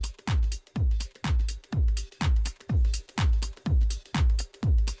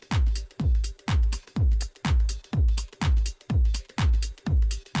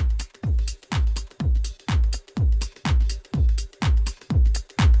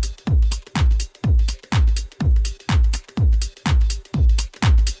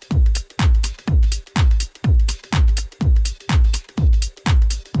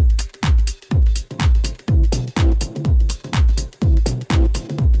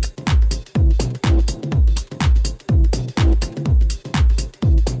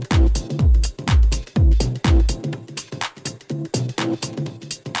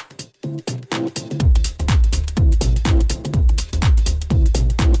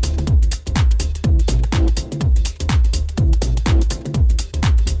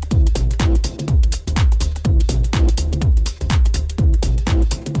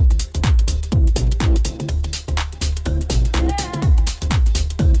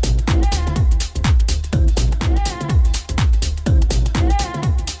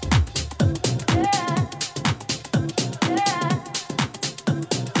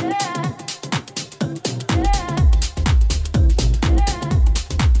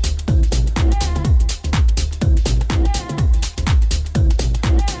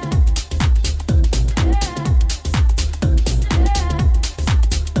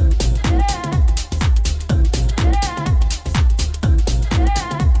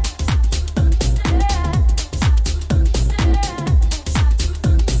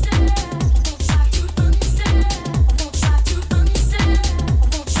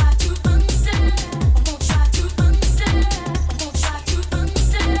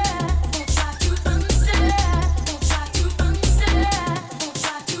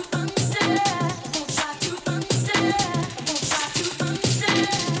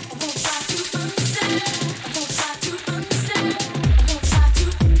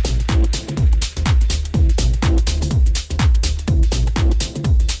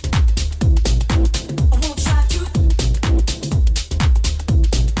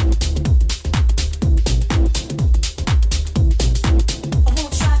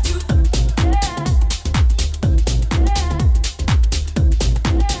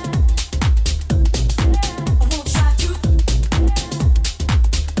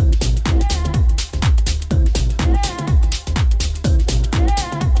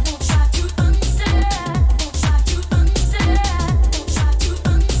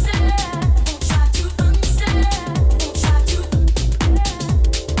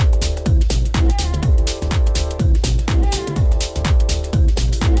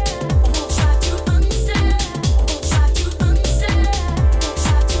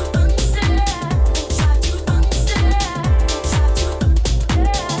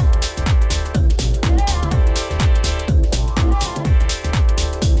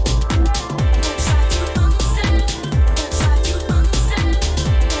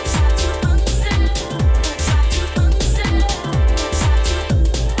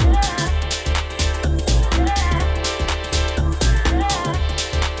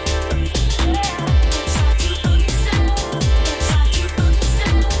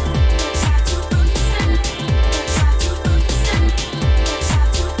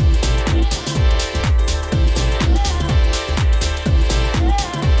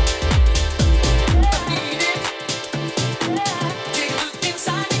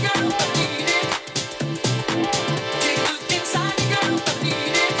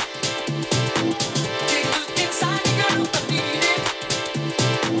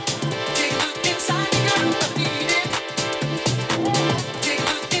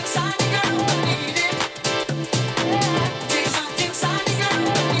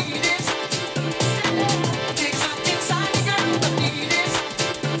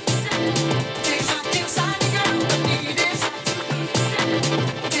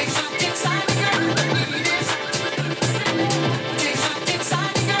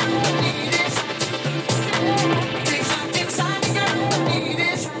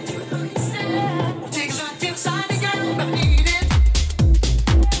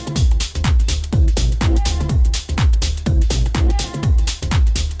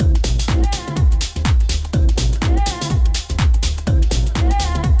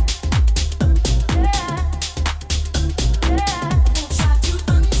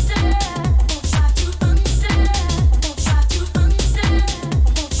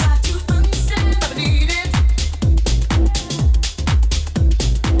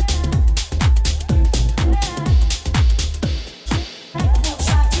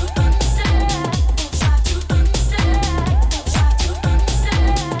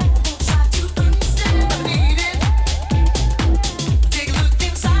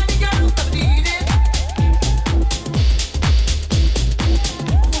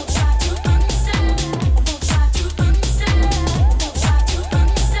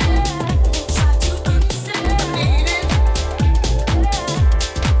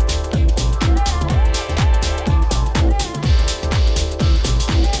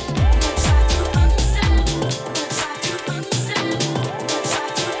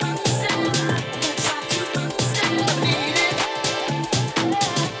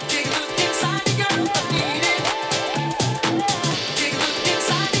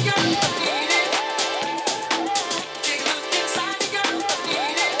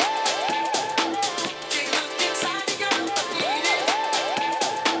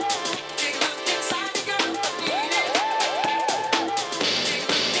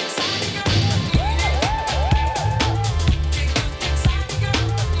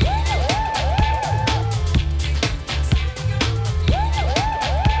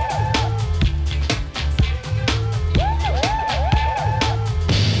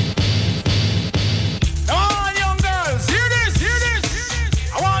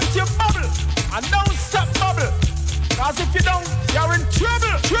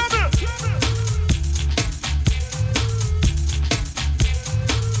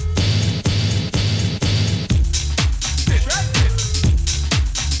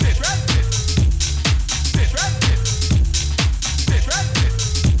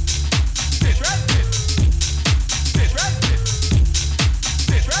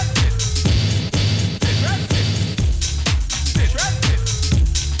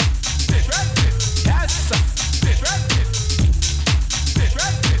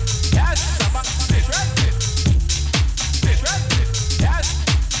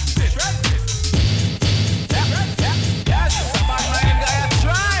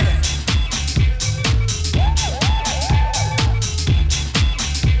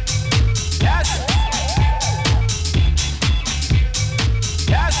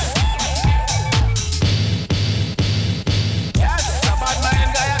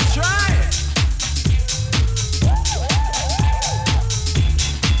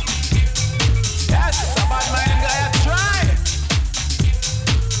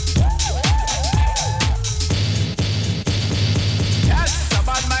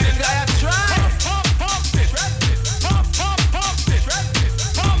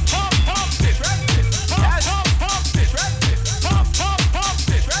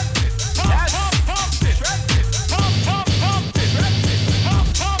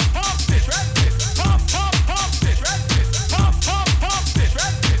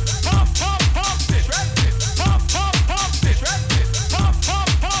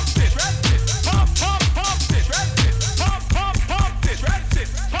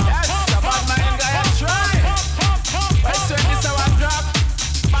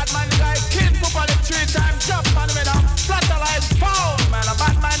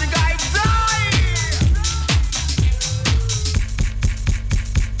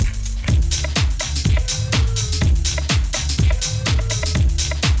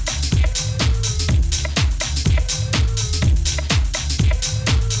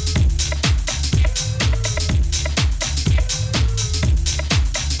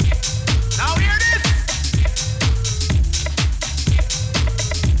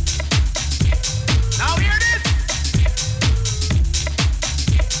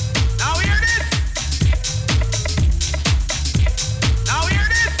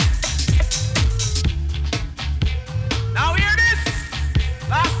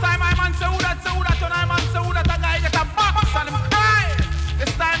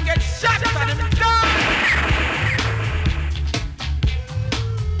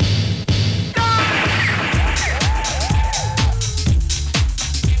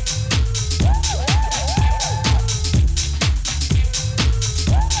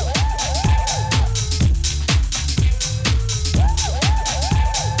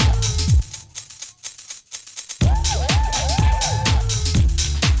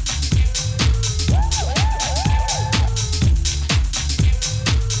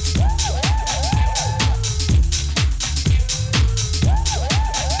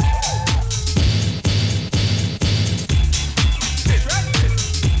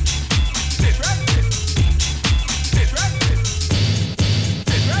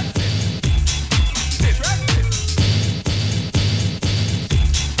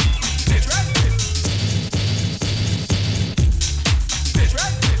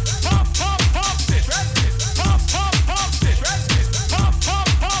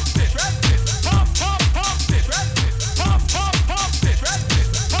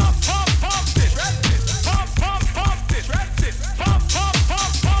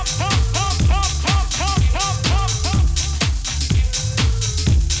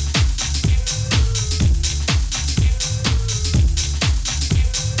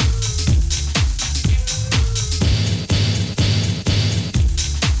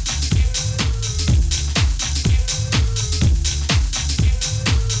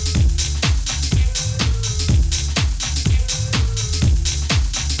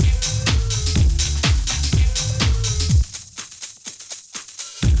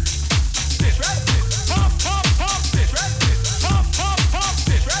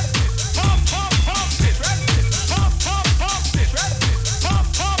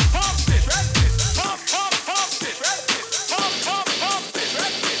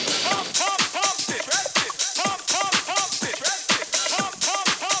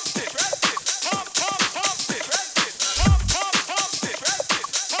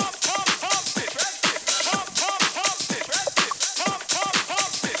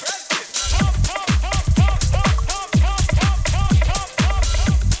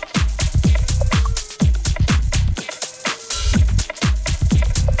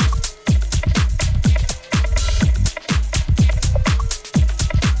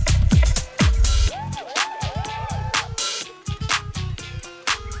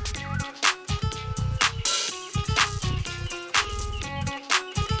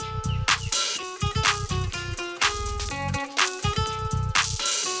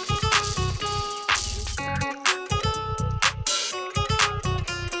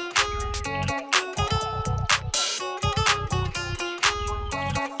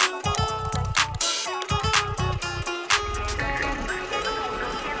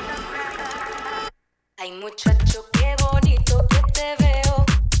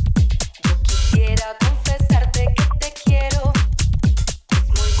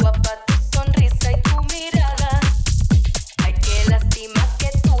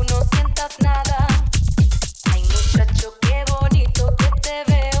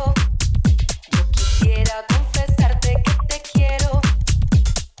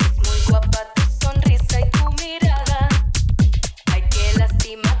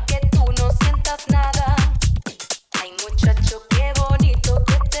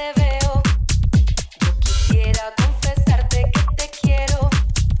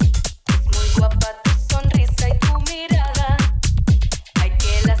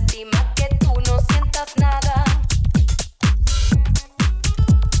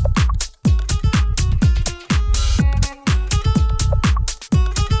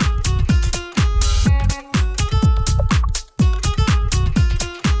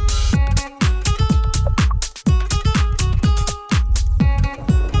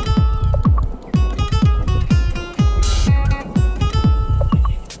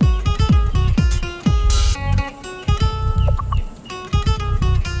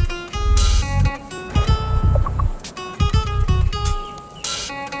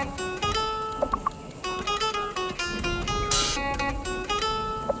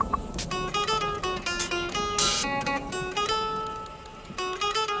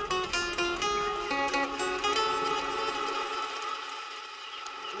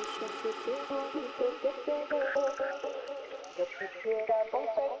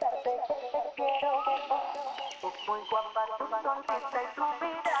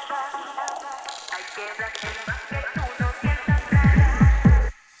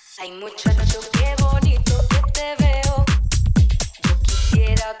Ay, muchacho, qué bonito que te veo. Yo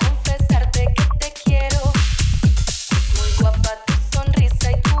quisiera confesarte que te quiero. Muy guapa tu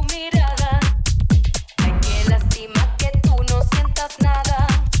sonrisa y tu mirada. Ay, qué lástima que tú no sientas nada.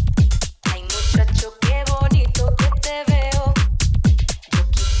 Ay, muchacho, qué bonito que te veo.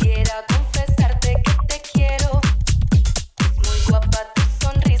 Yo quisiera confesarte que te quiero. Es muy guapa tu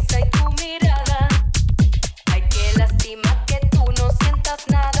sonrisa y tu mirada. Ay, qué lástima que tú no sientas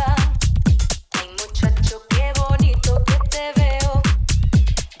nada. Ay,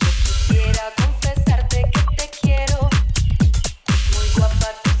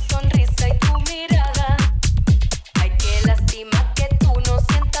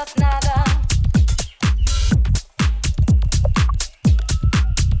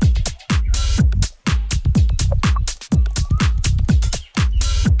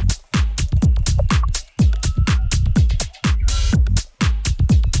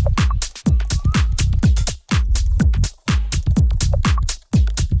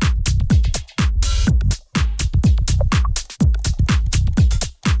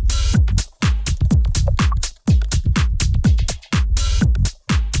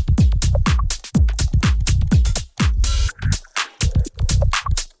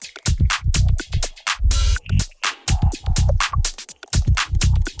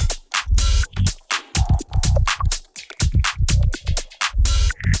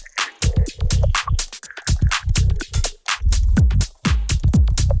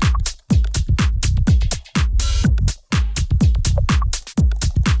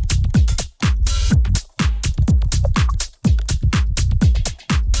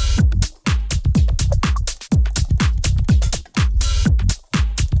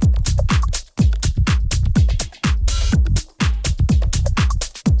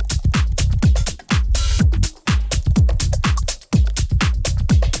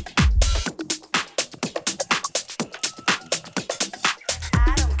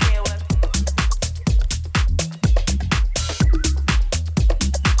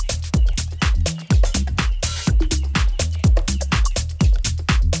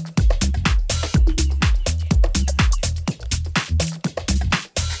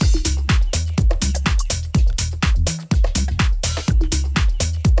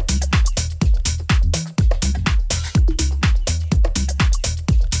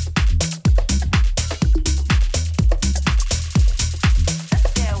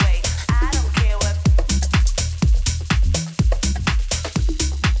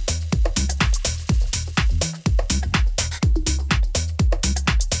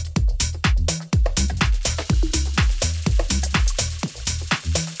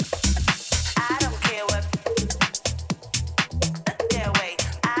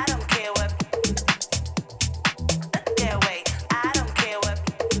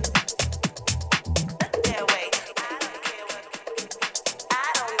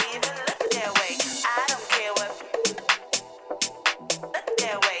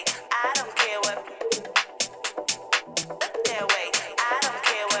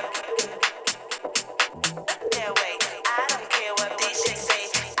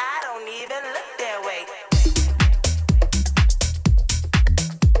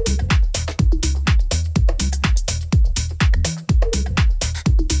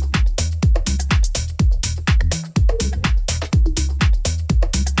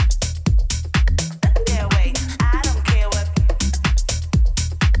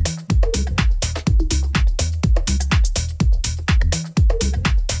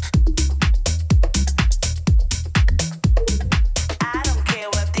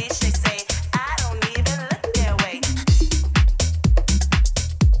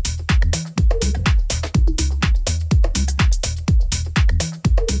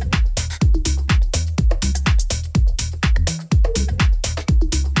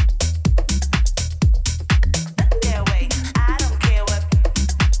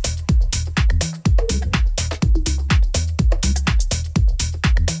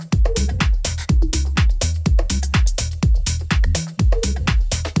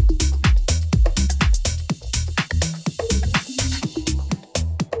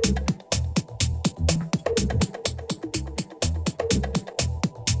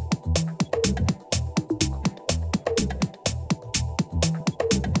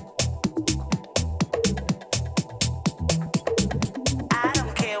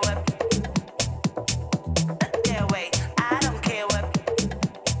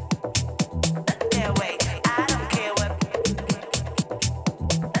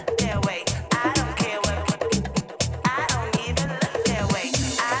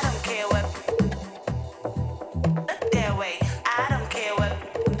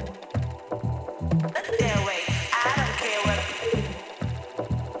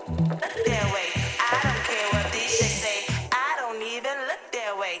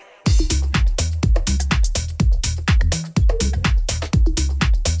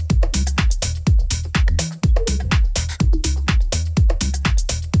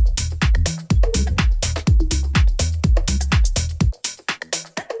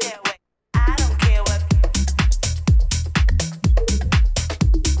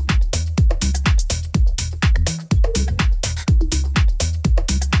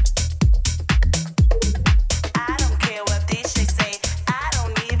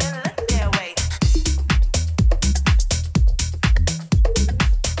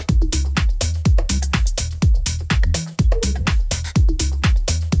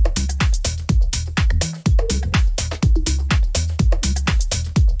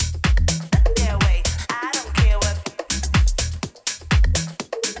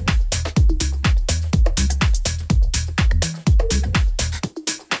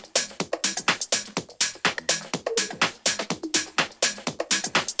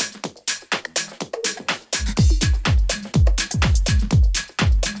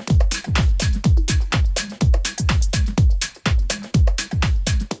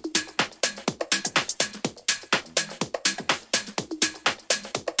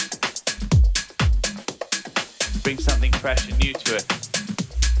 Bring something fresh and new to it.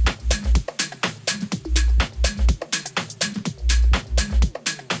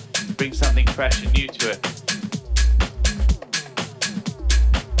 Bring something fresh and new to it.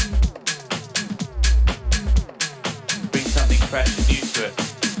 Bring something fresh and new to it.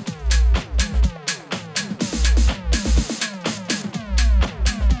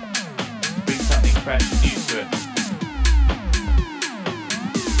 Bring something fresh and new to it.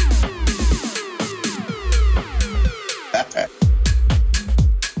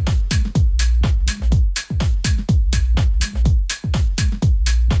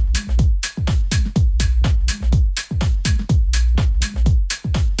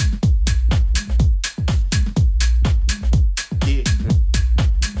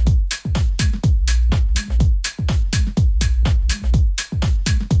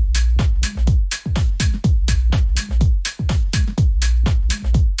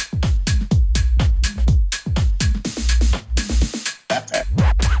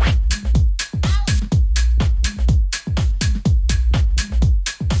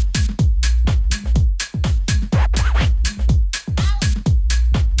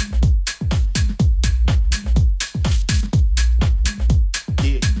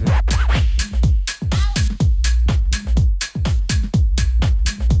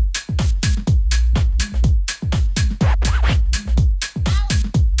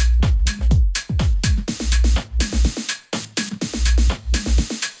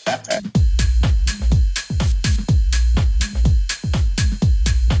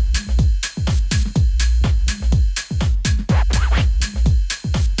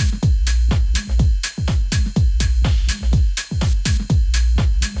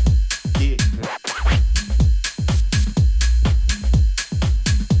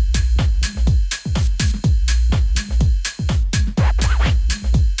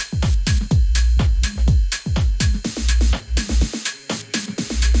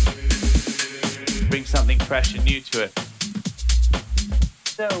 Fresh and new to it.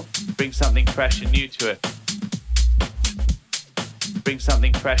 So bring something fresh and new to it. Bring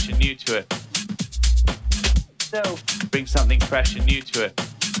something fresh and new to it. So bring something fresh and new to it.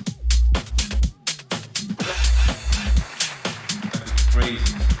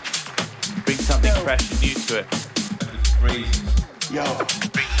 Bring something fresh and new to it. Yo.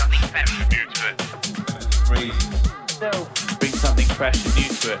 Bring something fresh and new to it. So bring something fresh and new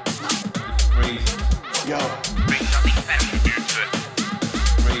to it. Yo, bring something fresh and new to it.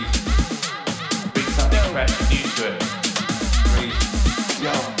 Bring something fresh and new to it.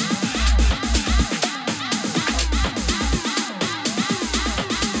 Yo.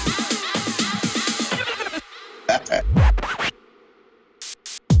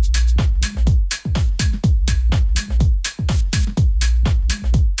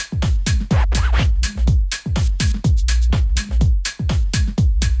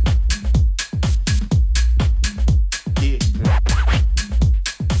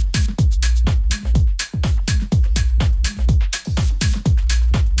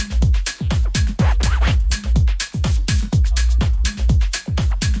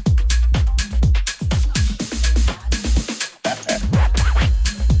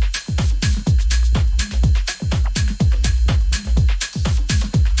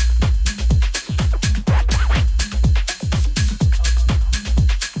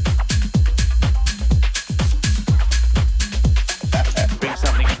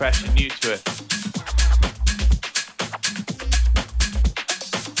 Fresh and new to it.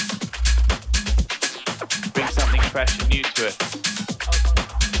 Bring something fresh and new to it. Bring something fresh and new to it.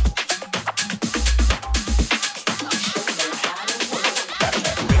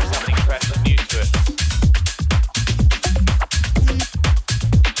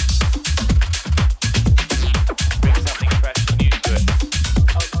 Bring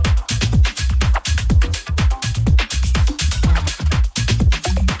something fresh and new to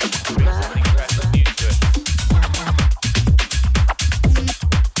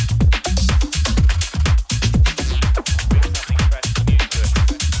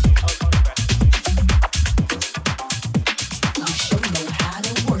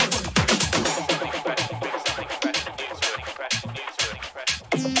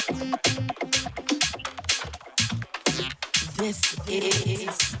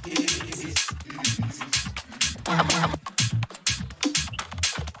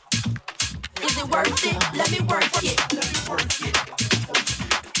Is it worth it? Let me work it.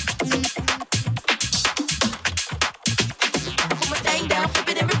 Put my thing down, flip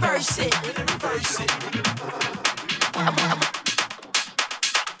it and reverse it.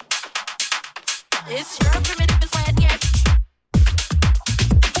 It's your primitive plan, yes.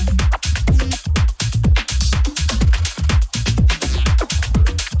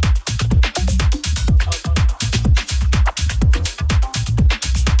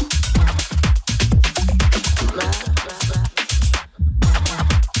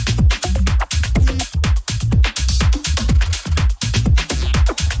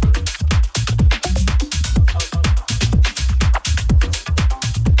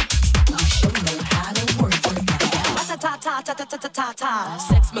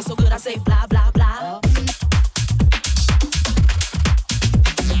 Sex me so good I say blah blah blah.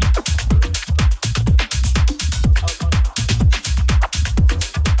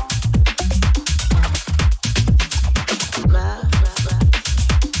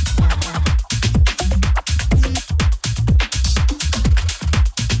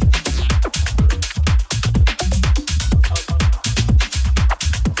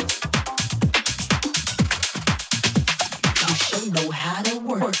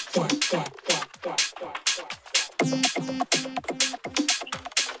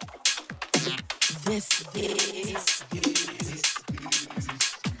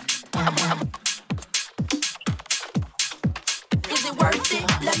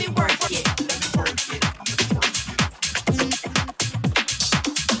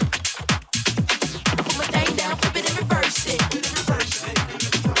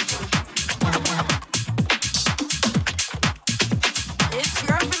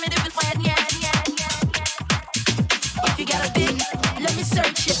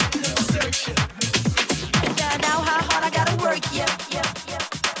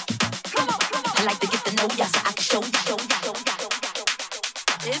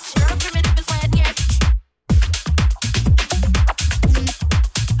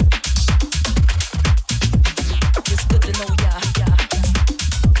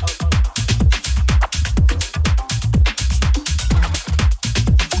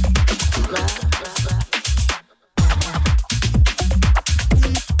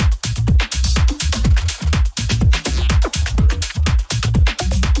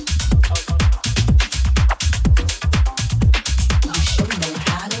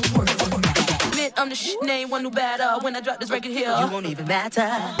 One who better when I drop this record here. You won't even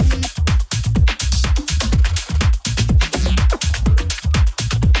matter.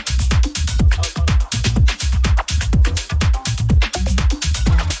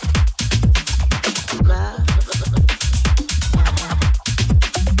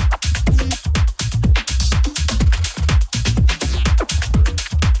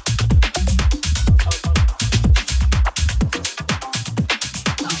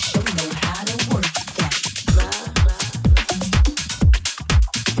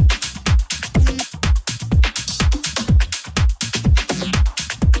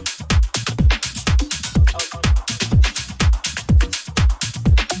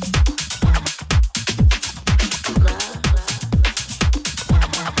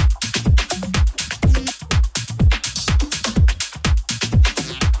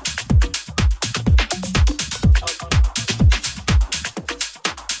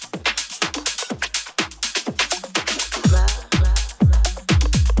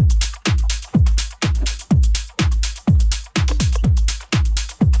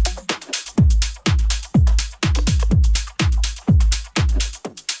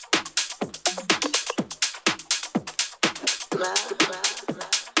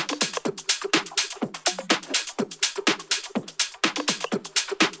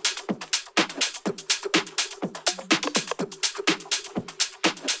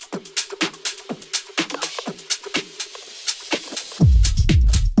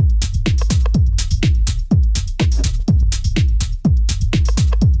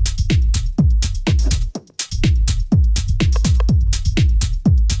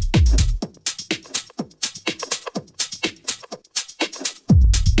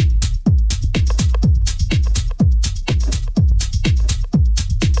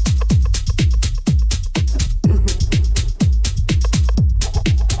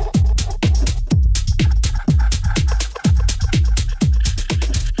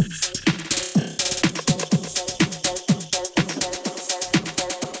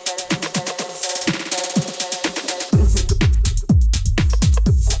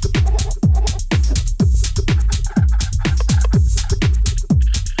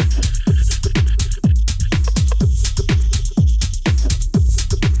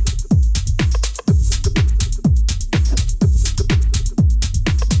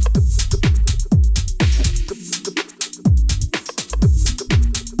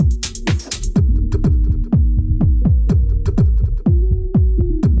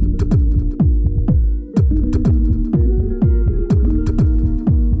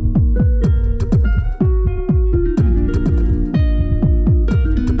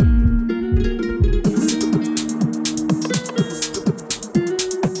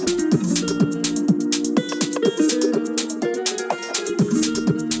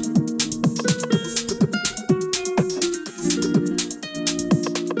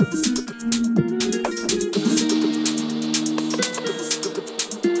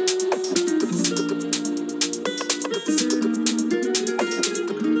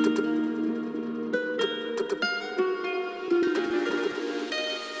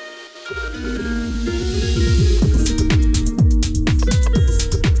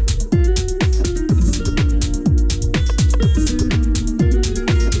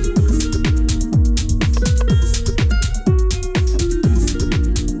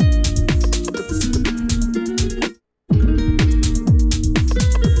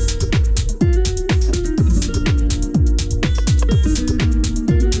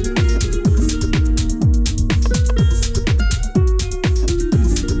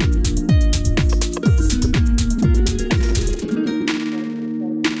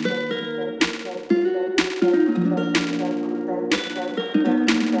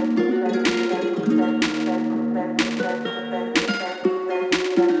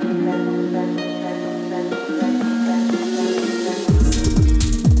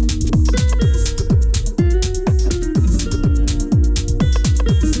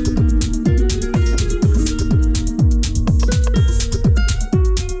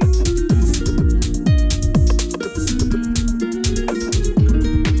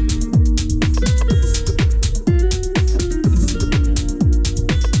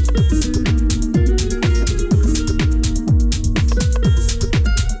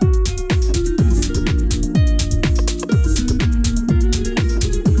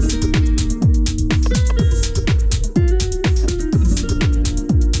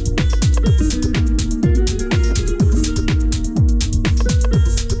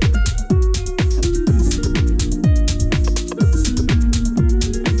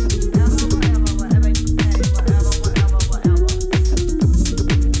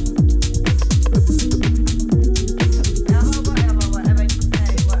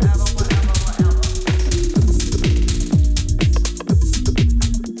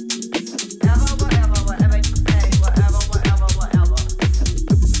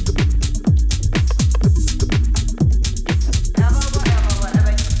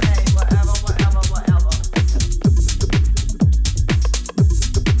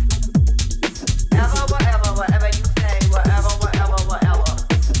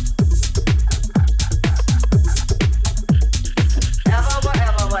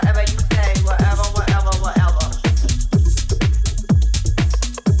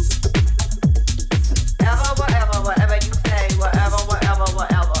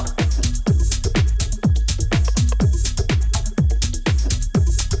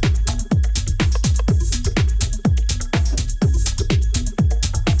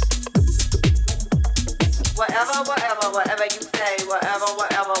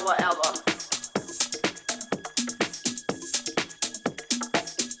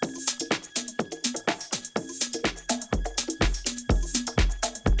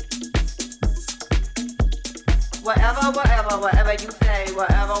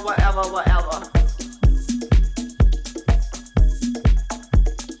 whatever, whatever, whatever.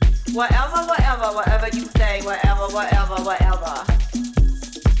 Whatever, whatever, whatever you say, whatever, whatever, whatever.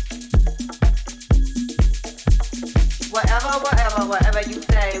 Whatever, whatever, whatever you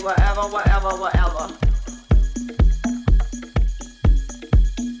say, whatever, whatever, whatever.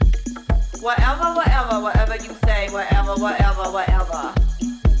 Whatever, whatever, whatever you say, whatever, whatever, whatever.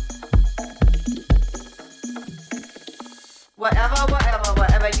 Whatever, whatever,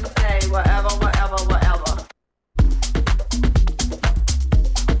 whatever you say, whatever, whatever, whatever.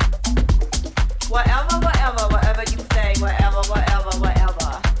 Whatever, whatever, whatever you say, whatever, whatever,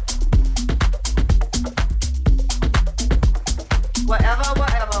 whatever. Whatever,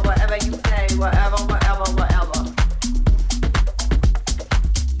 whatever, whatever you say, whatever, whatever, whatever.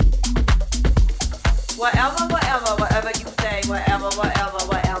 Whatever, whatever, whatever you say, whatever, whatever,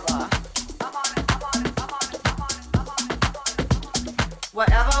 whatever.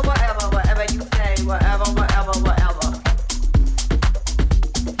 Whatever, whatever, whatever you say, whatever, whatever, whatever. Whatever, whatever, whatever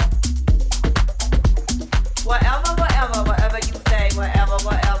you say, whatever, whatever, whatever. Whatever, whatever, whatever you say, whatever,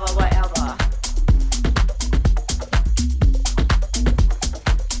 whatever, whatever.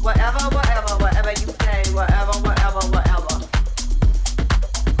 Whatever, whatever, whatever you say, whatever, whatever, whatever.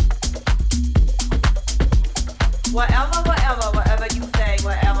 Whatever, whatever, whatever you say,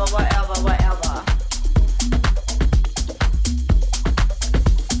 whatever, whatever, whatever.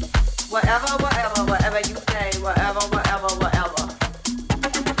 Whatever, whatever, whatever you say, whatever, whatever, whatever. Whatever, whatever, whatever you say, whatever, whatever, whatever.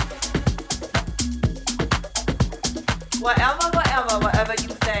 Whatever, whatever, whatever you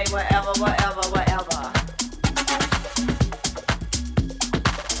say, whatever, whatever, whatever.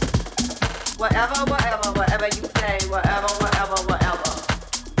 Whatever, whatever, whatever you say, whatever, whatever, whatever.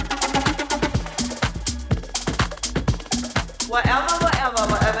 Whatever, whatever,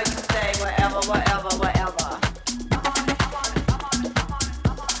 whatever you say, whatever, whatever, whatever.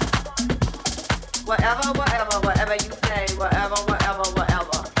 Whatever, whatever, whatever you say, whatever, whatever,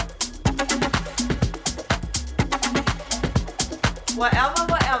 whatever. Whatever,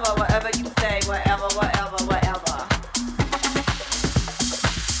 whatever, whatever you say, whatever, whatever, whatever.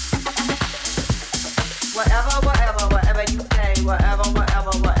 Whatever, whatever, whatever you say, whatever,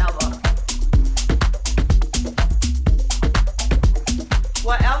 whatever, whatever.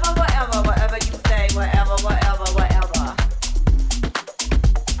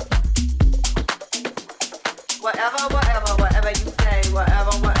 Whatever, whatever, whatever you say,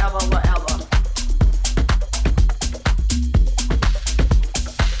 whatever, whatever, whatever.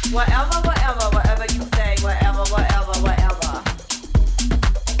 Whatever, whatever, whatever you say, whatever, whatever, whatever.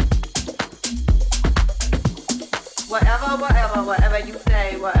 Whatever, whatever, whatever you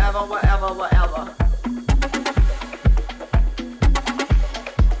say, whatever, whatever, whatever.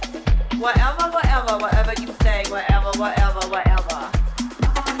 Whatever, whatever, whatever you say, whatever, whatever,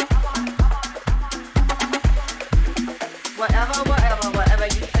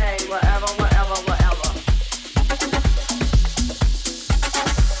 whatever.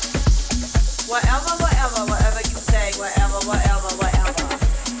 Whatever, whatever, whatever you say, whatever, whatever, whatever.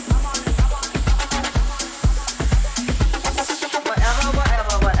 Whatever,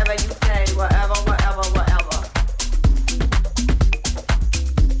 whatever, whatever you say, whatever, whatever, whatever.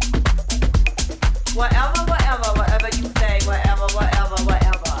 Whatever, whatever, whatever you say, whatever.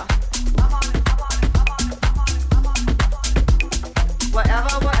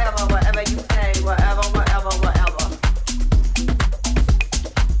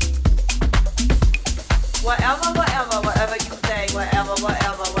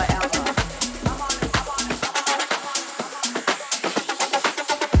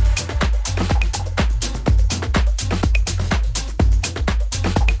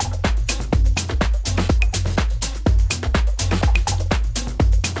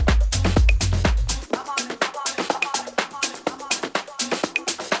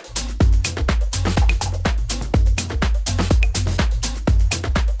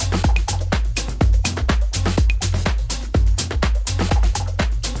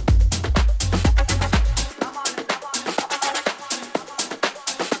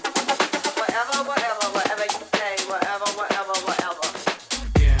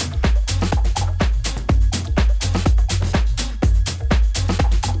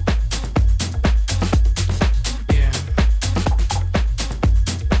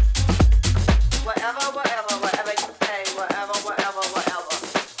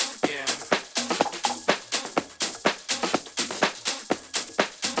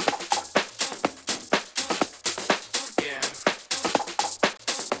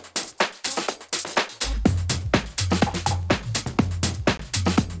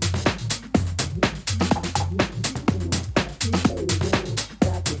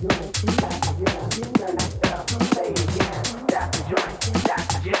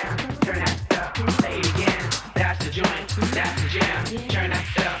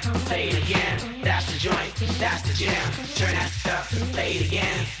 play it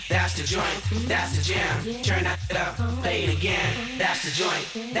again. That's the joint, that's the jam. Turn that shit up, play it again. That's the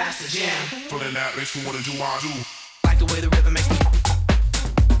joint, that's the jam. Feeling that makes me wanna do my do. Like the way the rhythm makes me.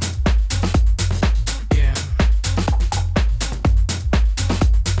 Yeah.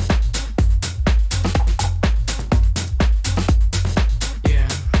 Yeah.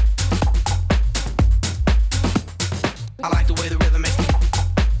 I like the way the rhythm makes me.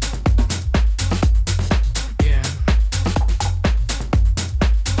 Yeah.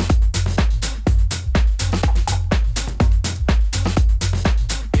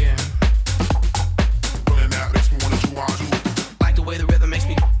 Yeah. Feeling that makes me wanna do my do. Like the way the rhythm makes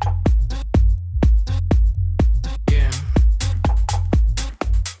me. Yeah.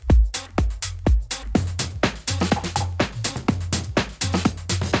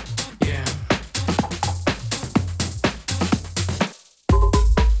 Yeah.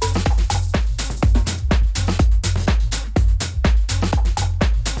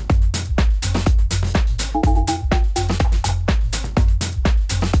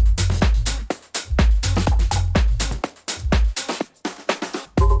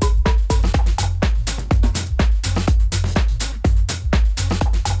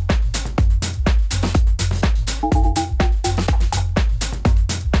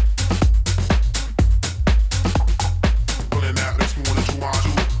 Feeling that makes me wanna do my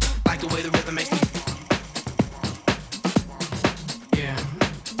do. Like the way the rhythm makes me. Yeah.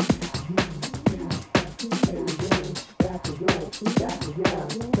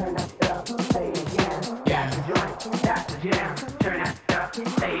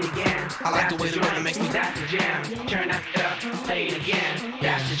 Yeah. I like the way the rhythm makes me. That's the jam. Turn that up, play it again.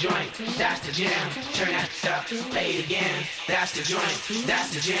 That's the joint. That's the jam. Turn that up, play it again. That's the joint. That's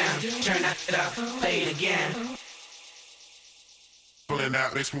the jam. Turn that up, play it again. Feeling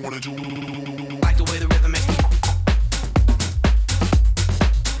that makes me wanna do. Like the way the rhythm makes me.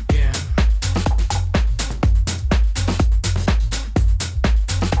 Yeah.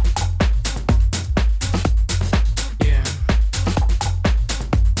 Yeah.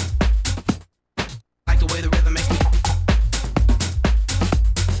 Like the way the rhythm makes me.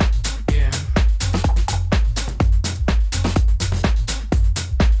 Yeah.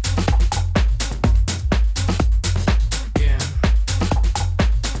 Yeah.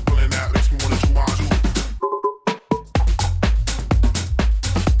 Feeling that makes me wanna do my do.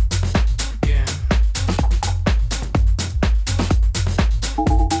 Yeah.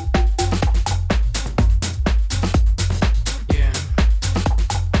 Yeah. Yeah.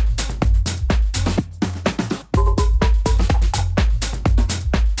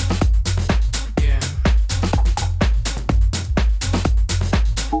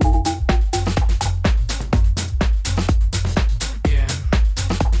 Yeah.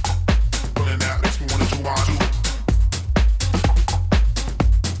 Feeling that makes me wanna do my do.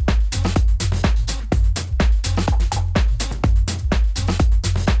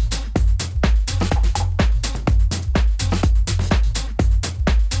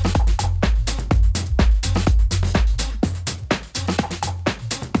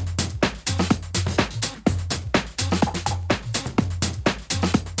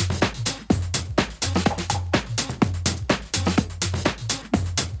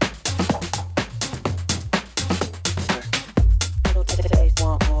 Little today's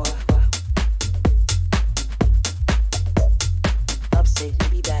want more. Upset,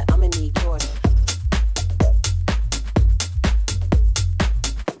 maybe that I'ma need yours.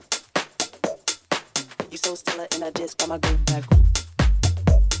 You so stellar and I just got my groove back.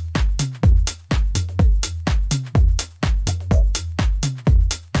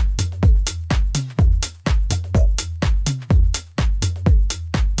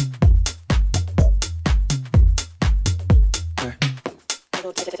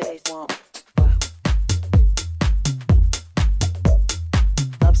 Little today's want more.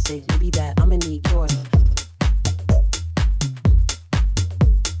 Upset, maybe that I'ma need yours.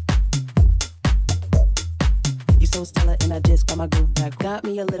 You so stellar and I just got my groove back. Got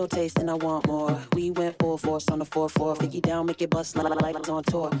me a little taste and I want more. We went full force on the 4-4. Figure down, make it bust like it's on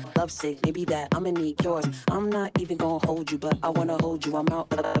tour. Love sick, maybe that I'ma need yours. I'm not even gonna hold you, but I wanna hold you. I'm out,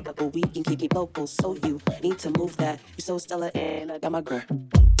 but we can keep it local. So you need to move that. You so stellar and I got my groove.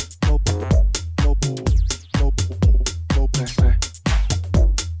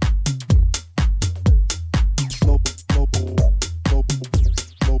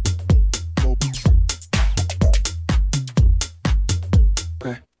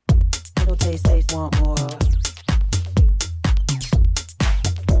 Little taste, want more.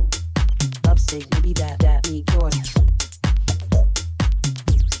 Love sick, maybe that need yours.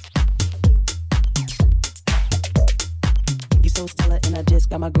 You so stellar and I just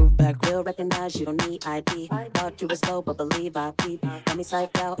got my groove back. Real recognize you don't need ID. Thought you were slow but believe I peep. Got me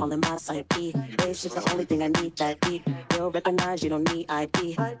psyched out all in my psyche. Bass is the only thing I need that deep. Real recognize you don't need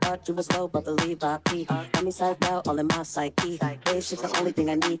ID. Thought you were slow but believe I peep. Got me psyched out all in my psyche. Bass is the only thing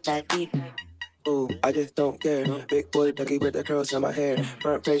I need that deep. Ooh, I just don't care. Big boy ducky with the curls in my hair.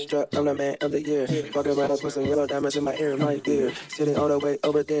 Front page truck, I'm the man of the year. Walking around with some yellow diamonds in my ear, my dear. Sitting all the way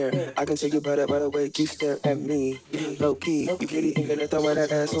over there. I can tell you better by the way you stare at me. Low key, you really ain't gonna throw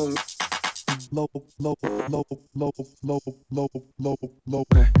that ass on me. Low, low, low, low, low, low, low, low. Low, low, low, low,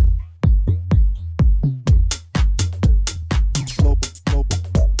 low.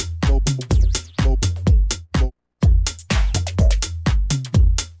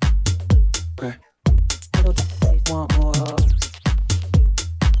 Okay. Want more?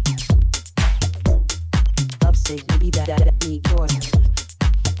 Upstate, maybe that need yours.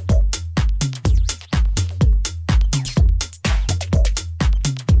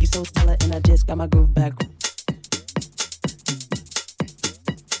 You so stellar and I just got my groove back.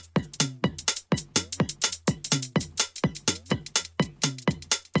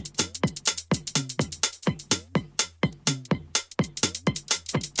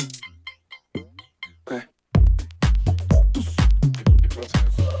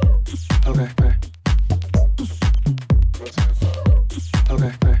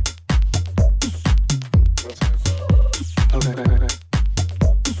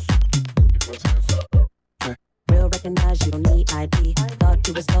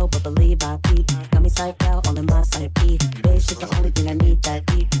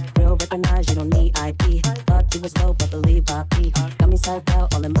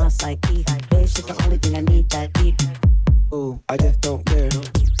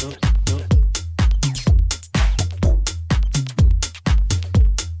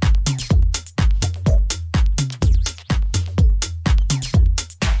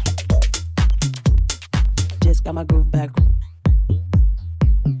 Got my groove back.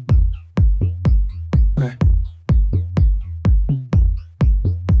 Okay.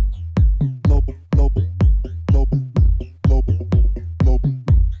 Low, low, low, low, low.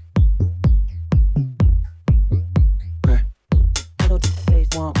 Okay. Little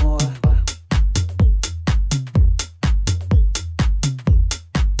taste, want more.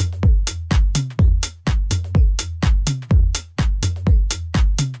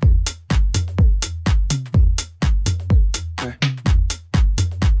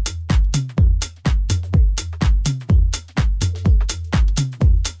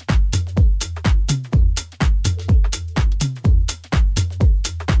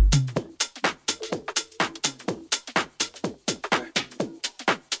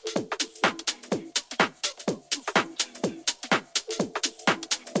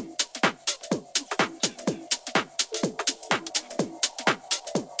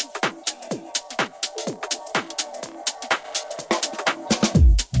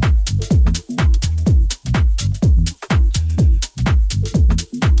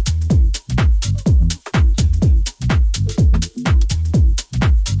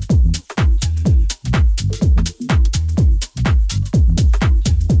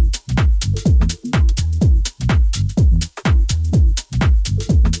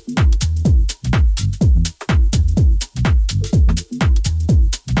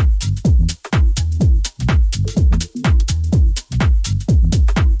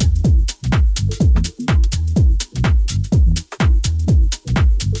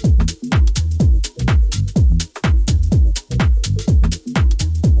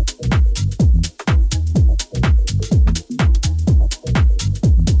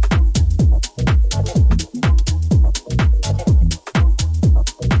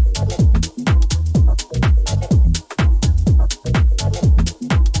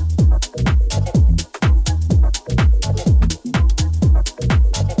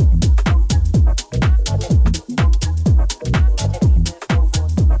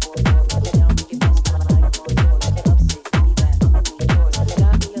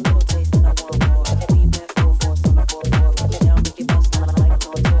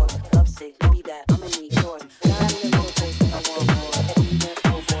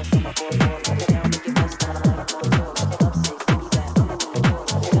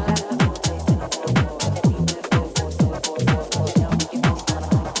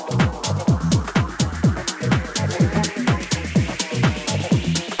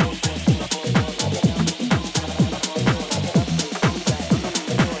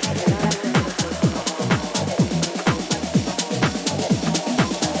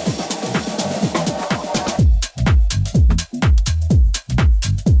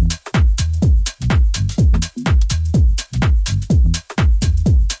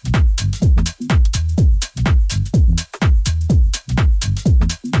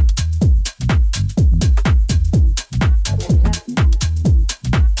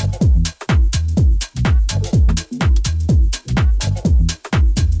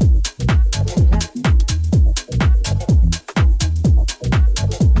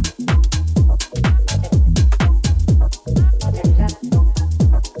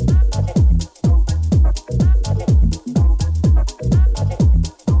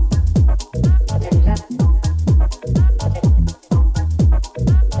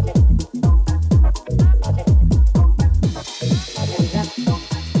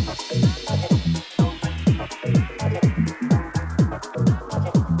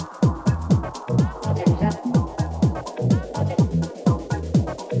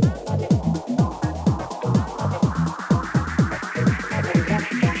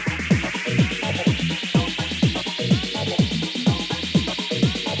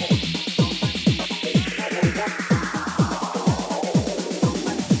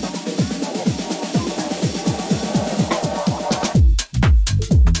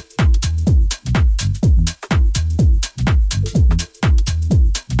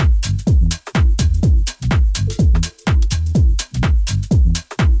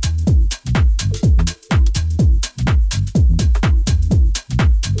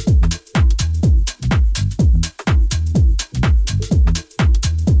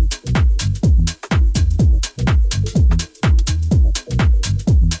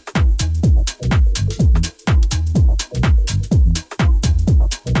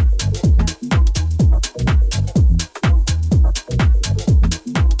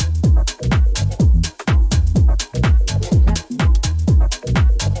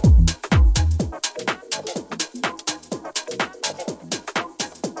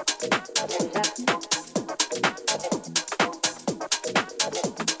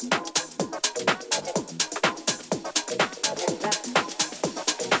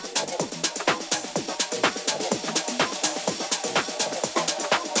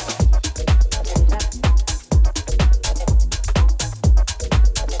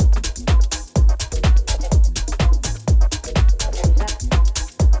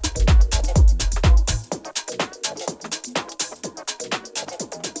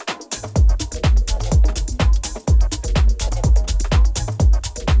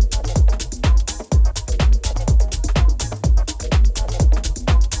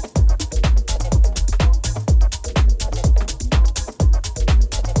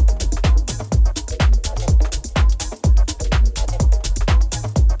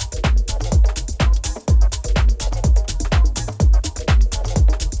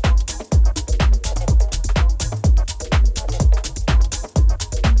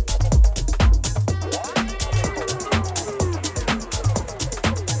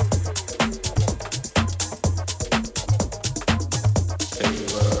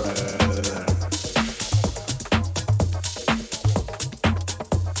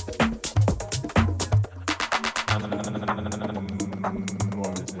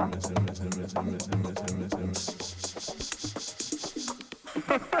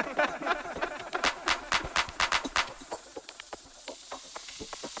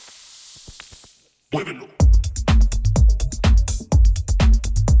 Muévelo.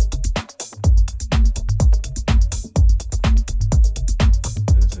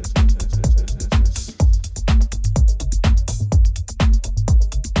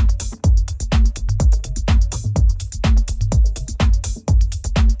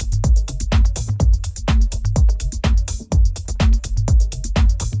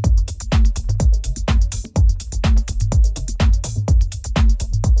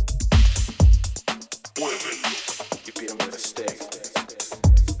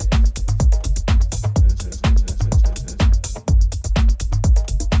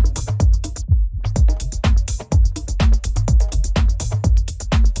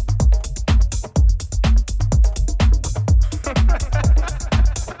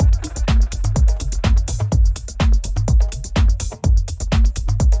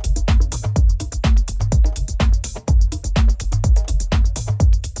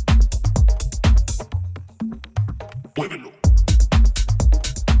 Muévelo.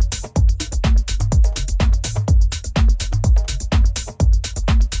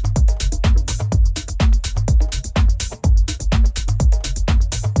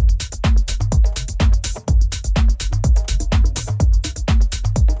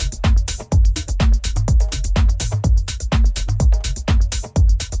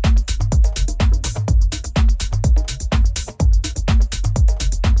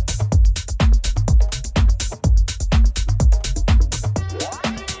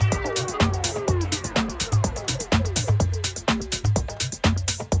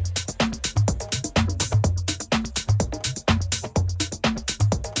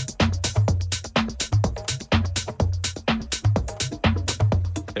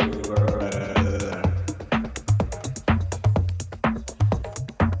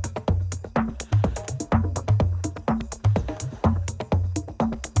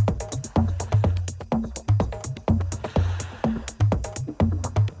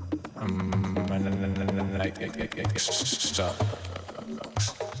 Stop.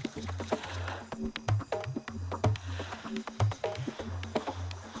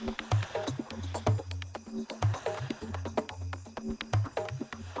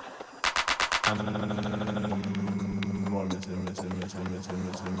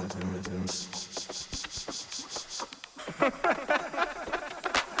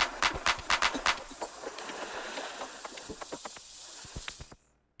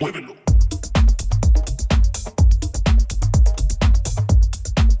 Muévelo.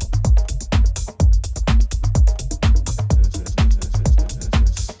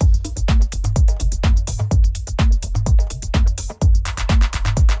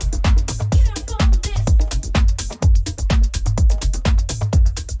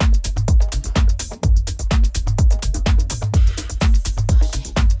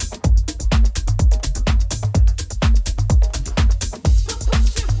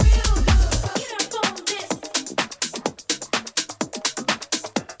 Real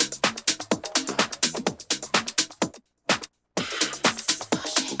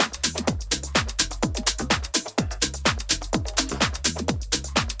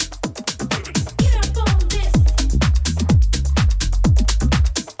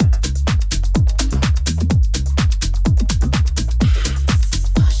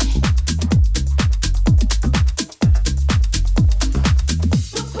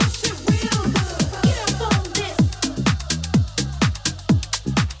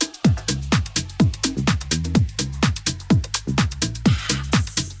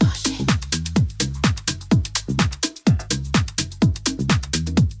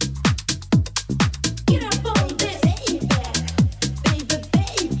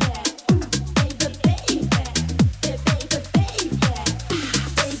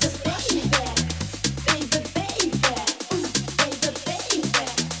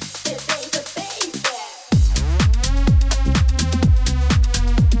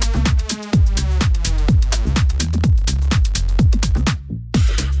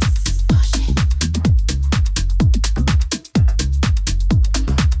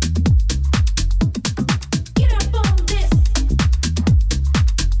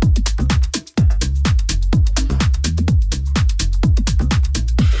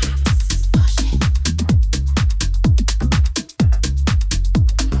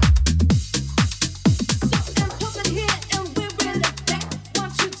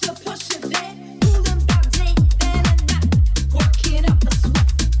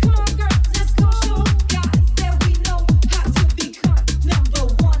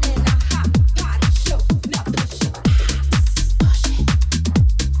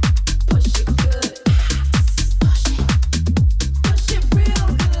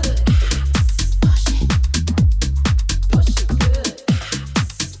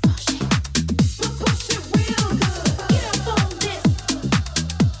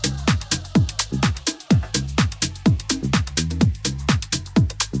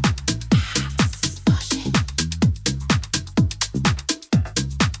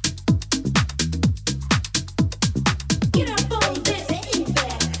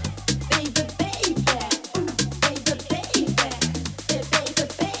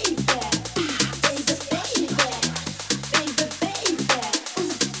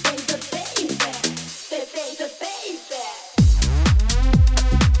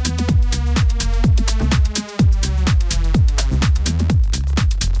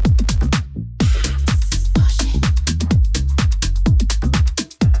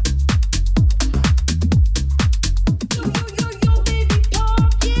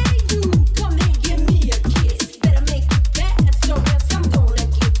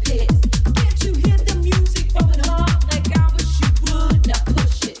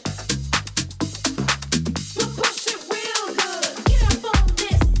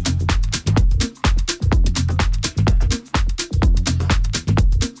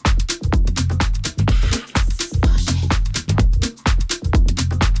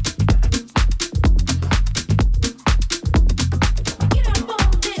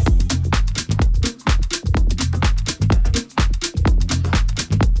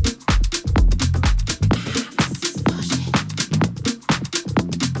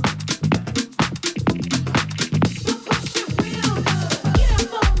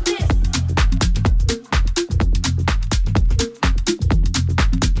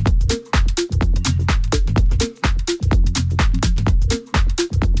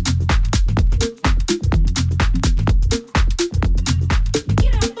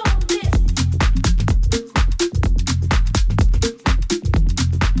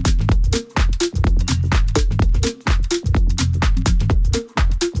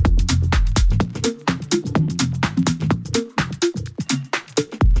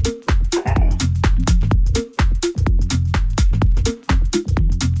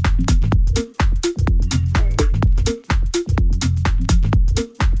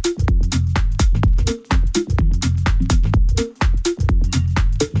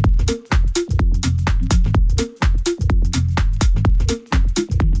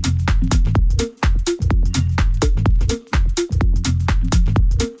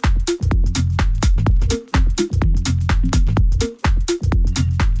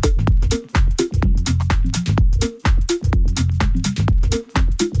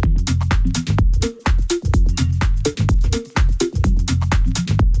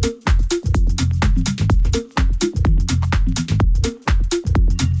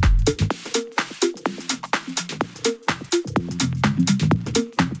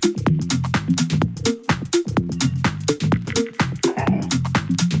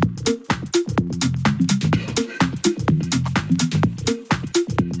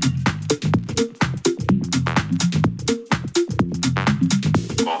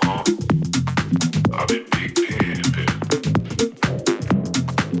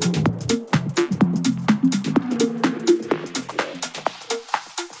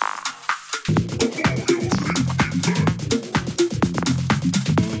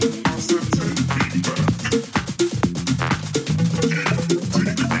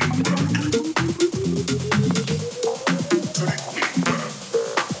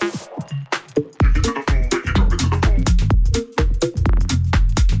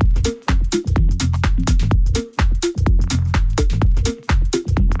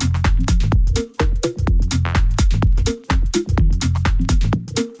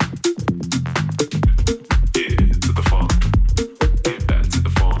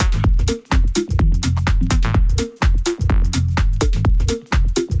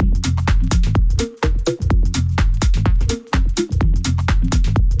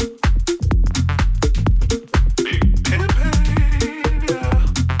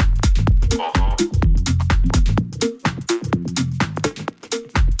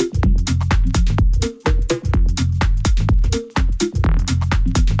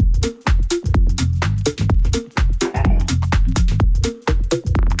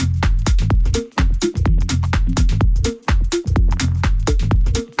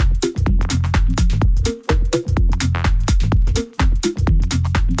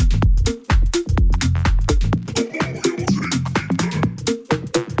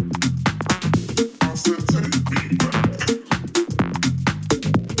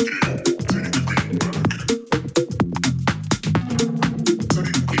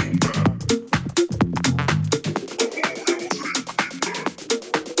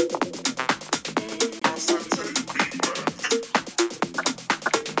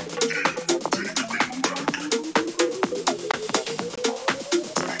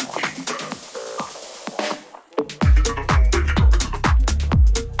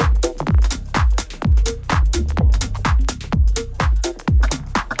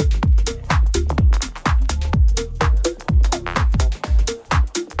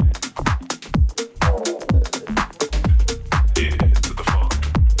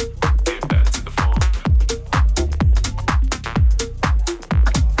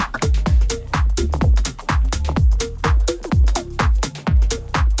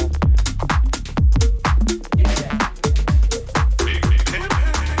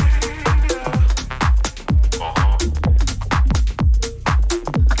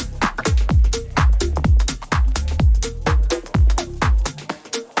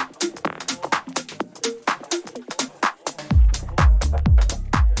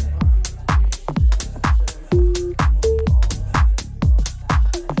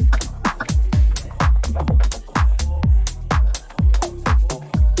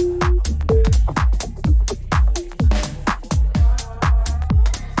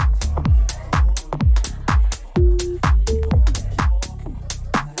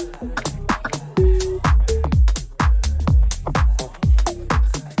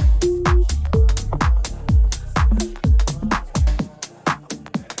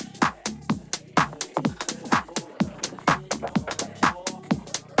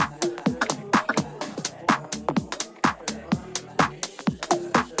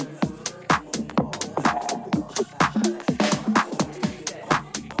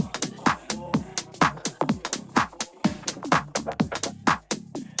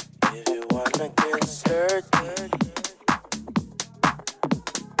wanna get sturdy.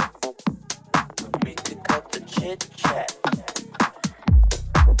 We could cut the chit chat.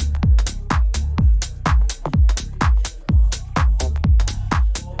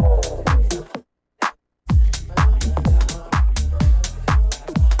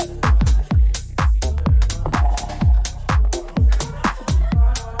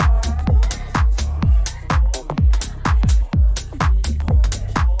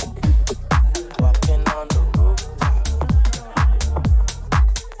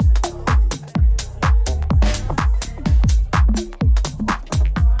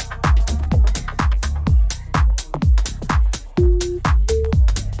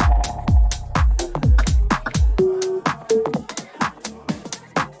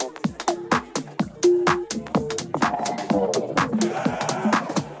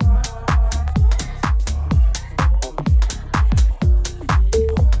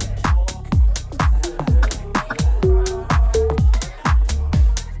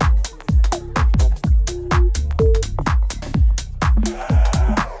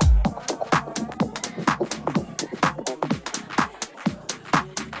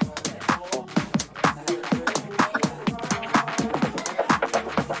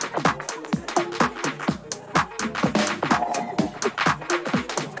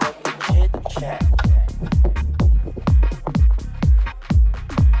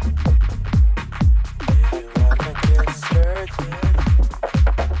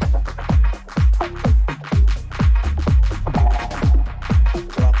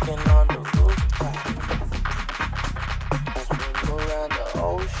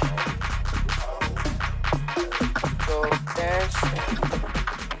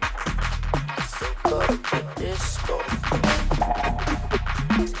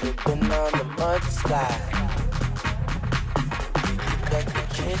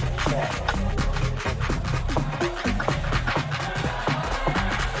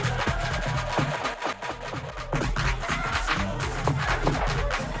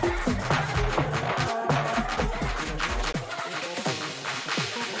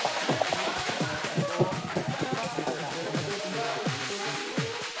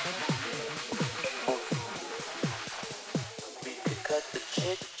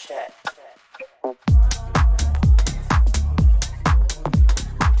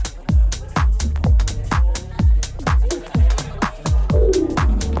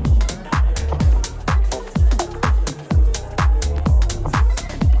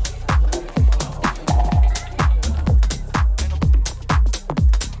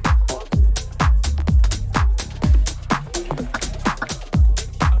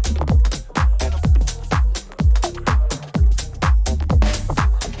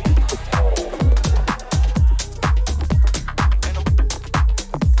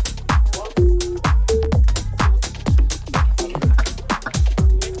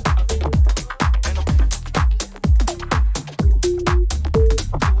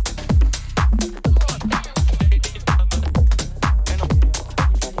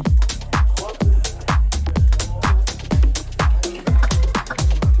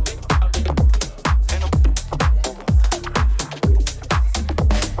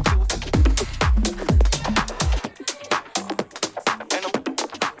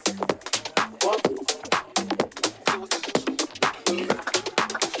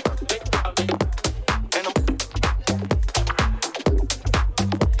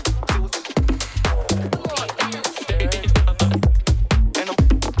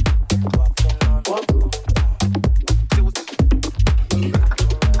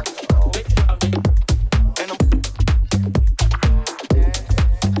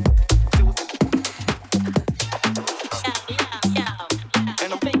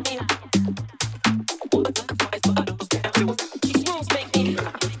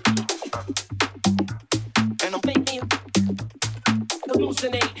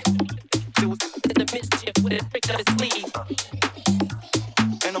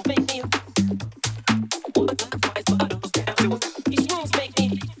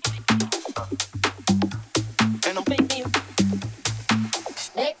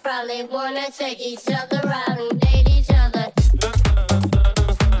 They wanna take each other out and date each other.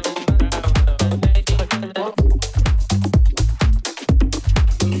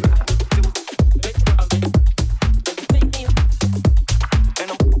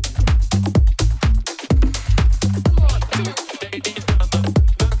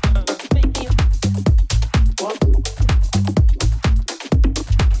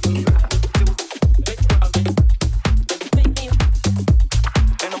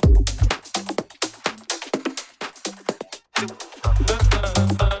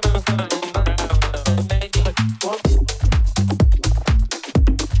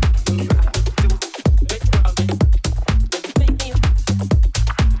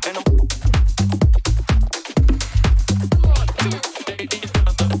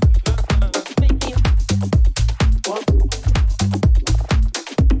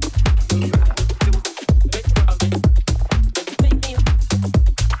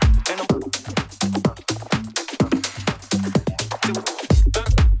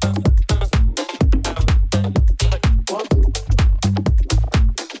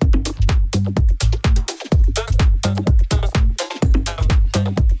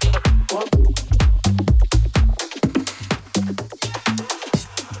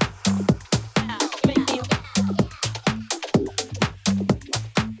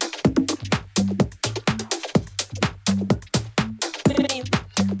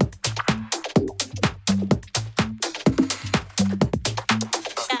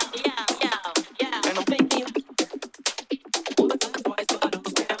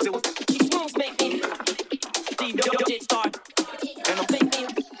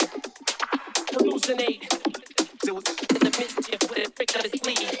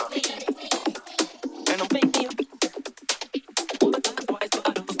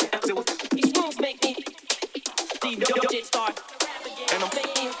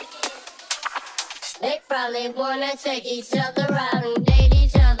 They probably wanna take each other out and date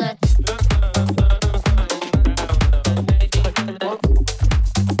each other.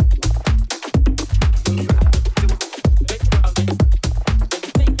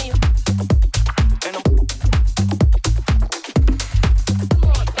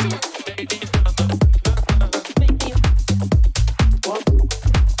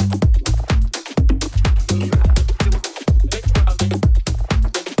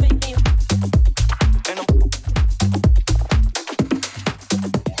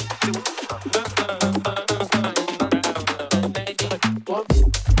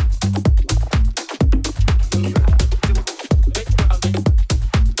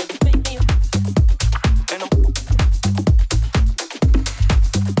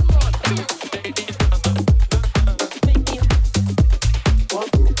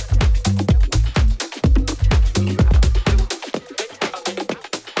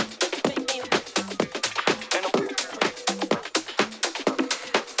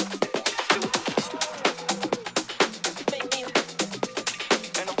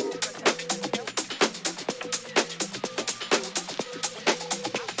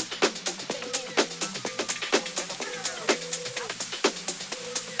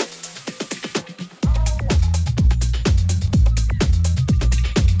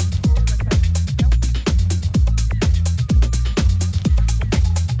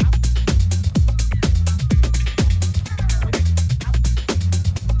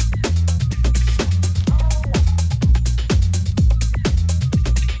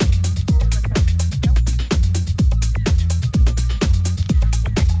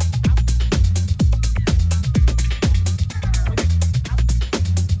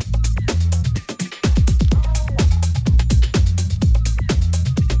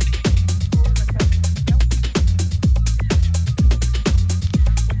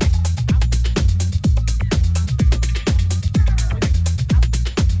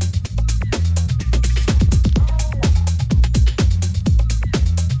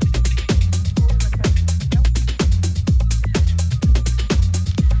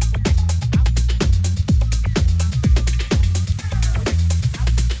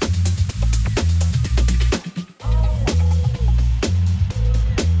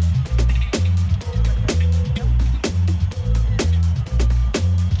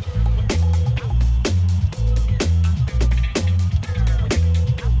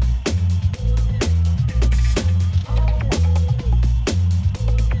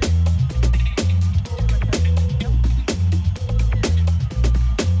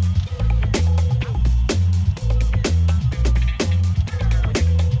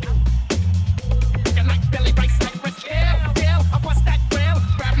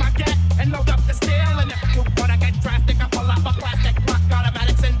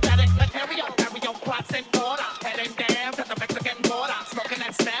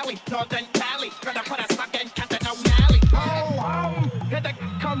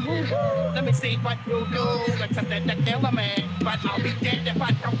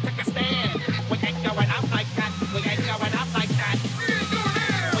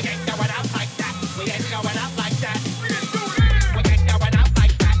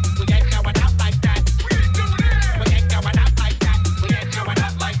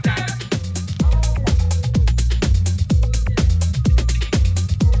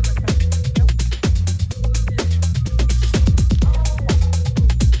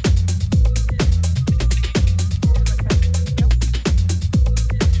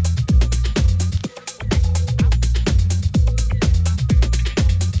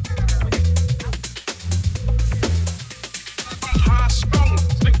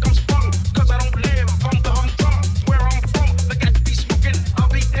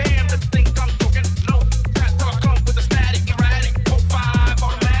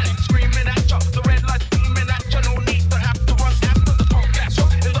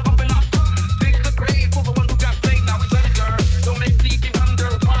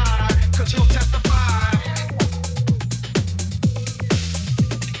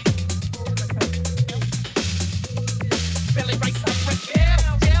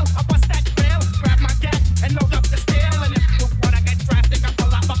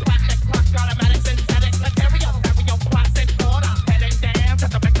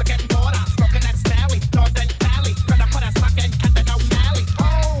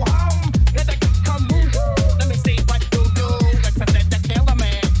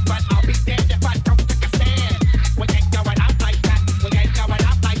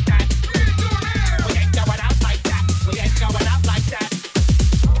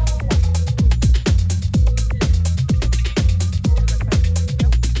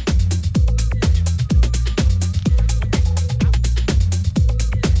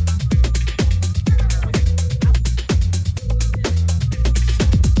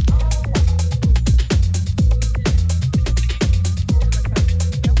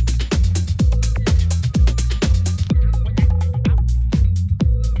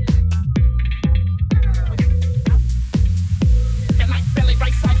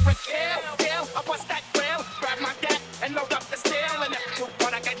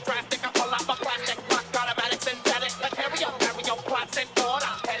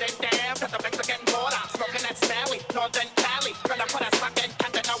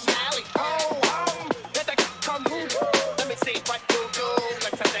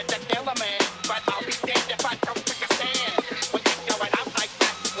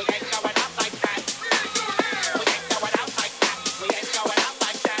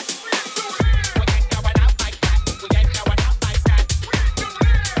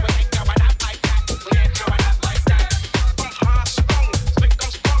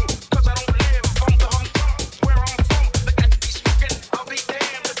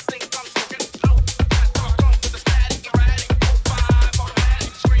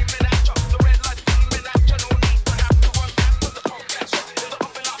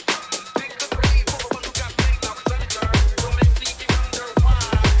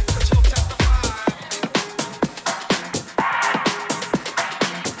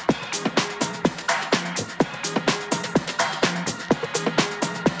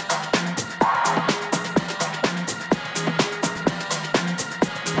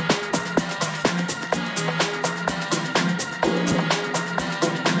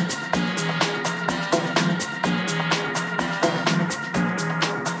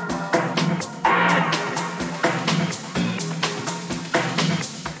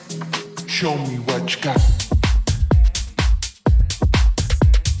 Show me what you got.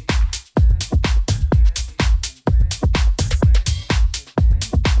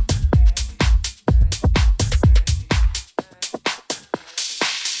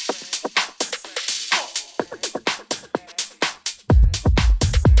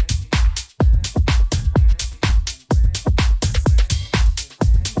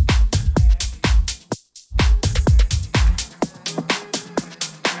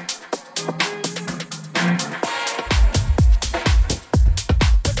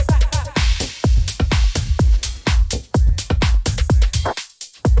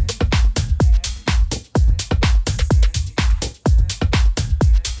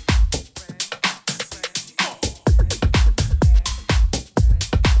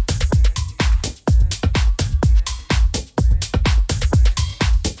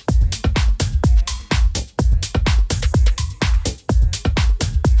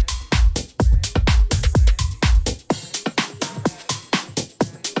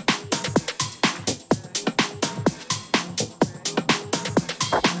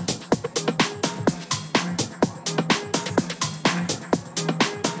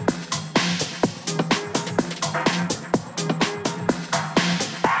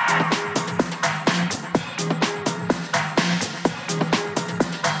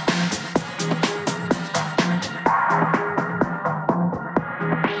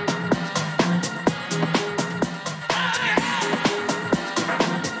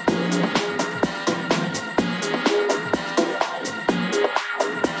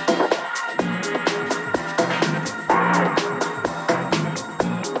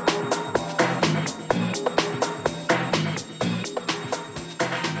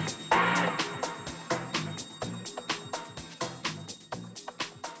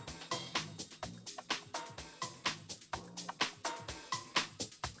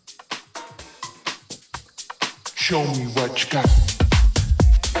 Show me what you got.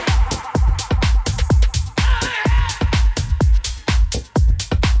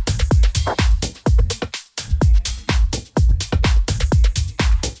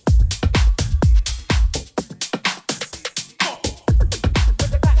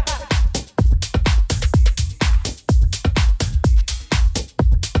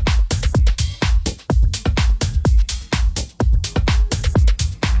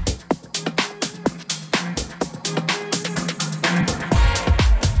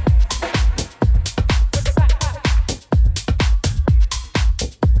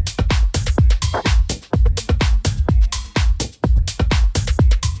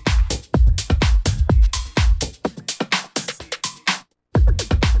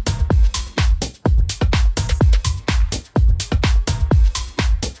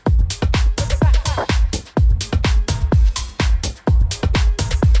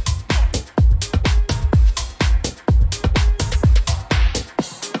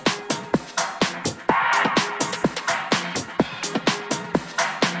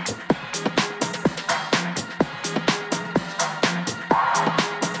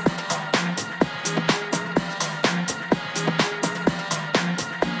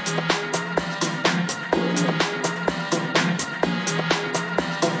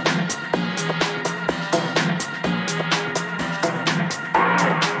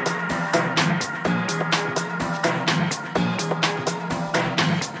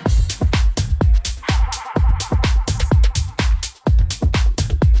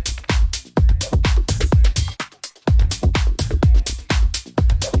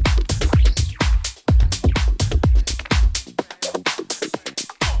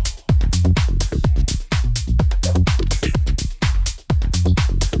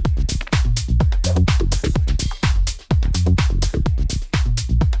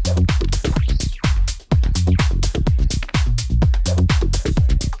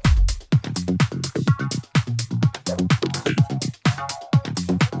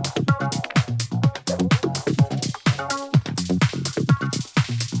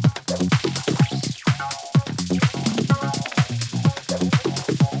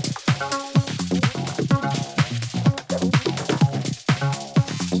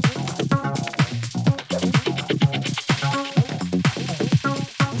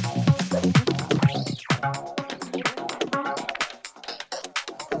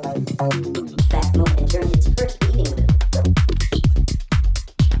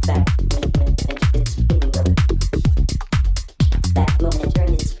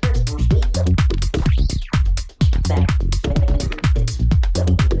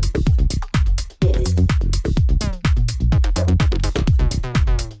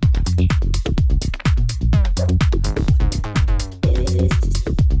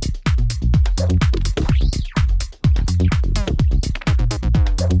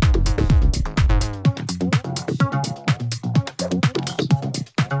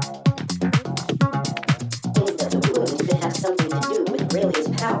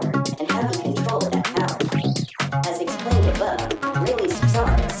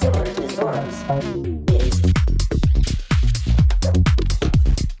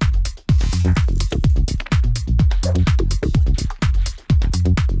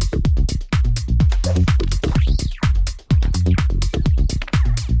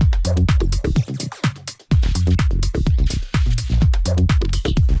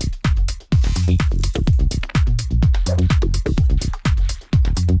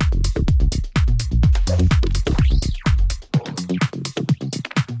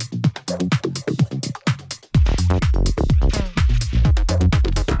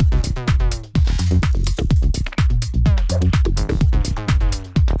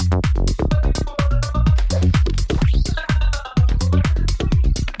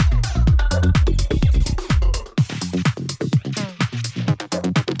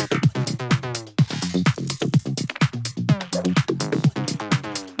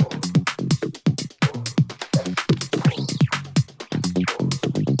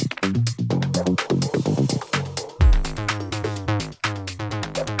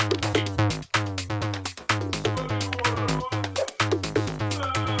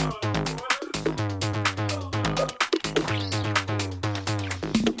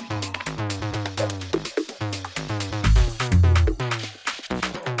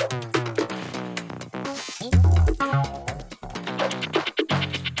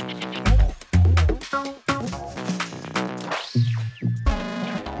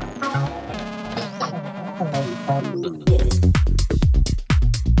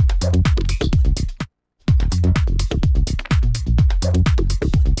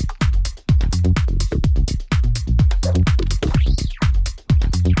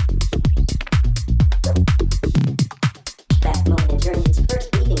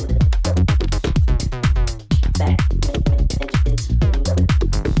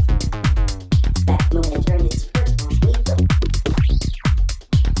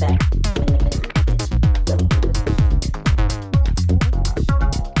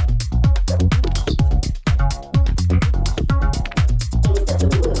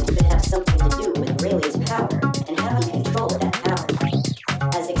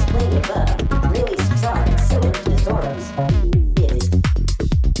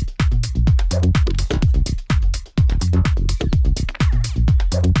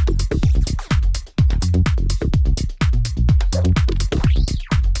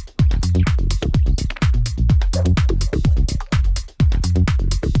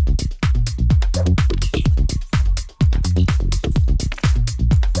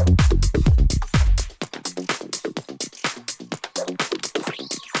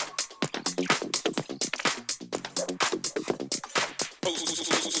 Coast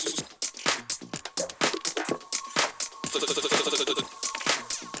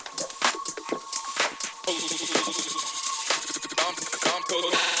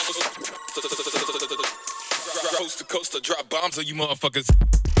to coast, I drop bombs on you motherfuckers.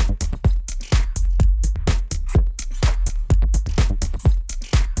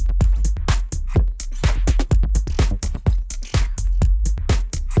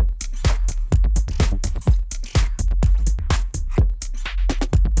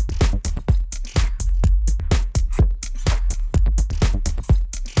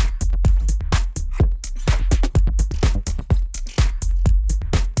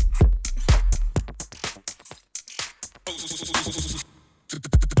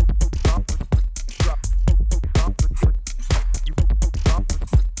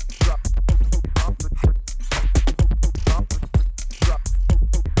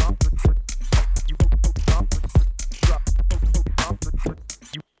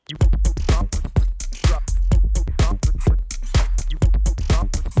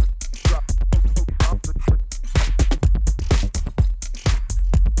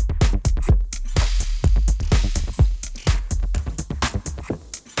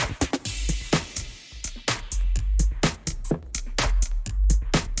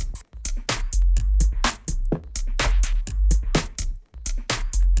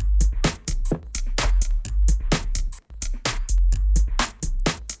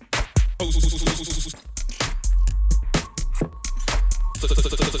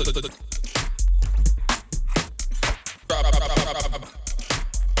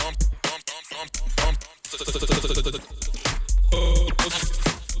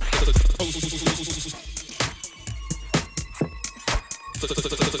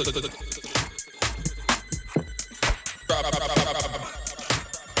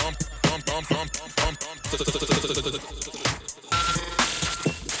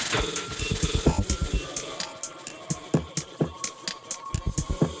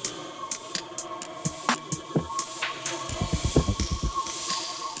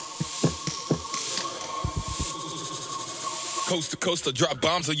 Coast to coast, I drop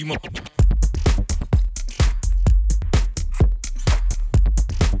bombs on you motherfuckers.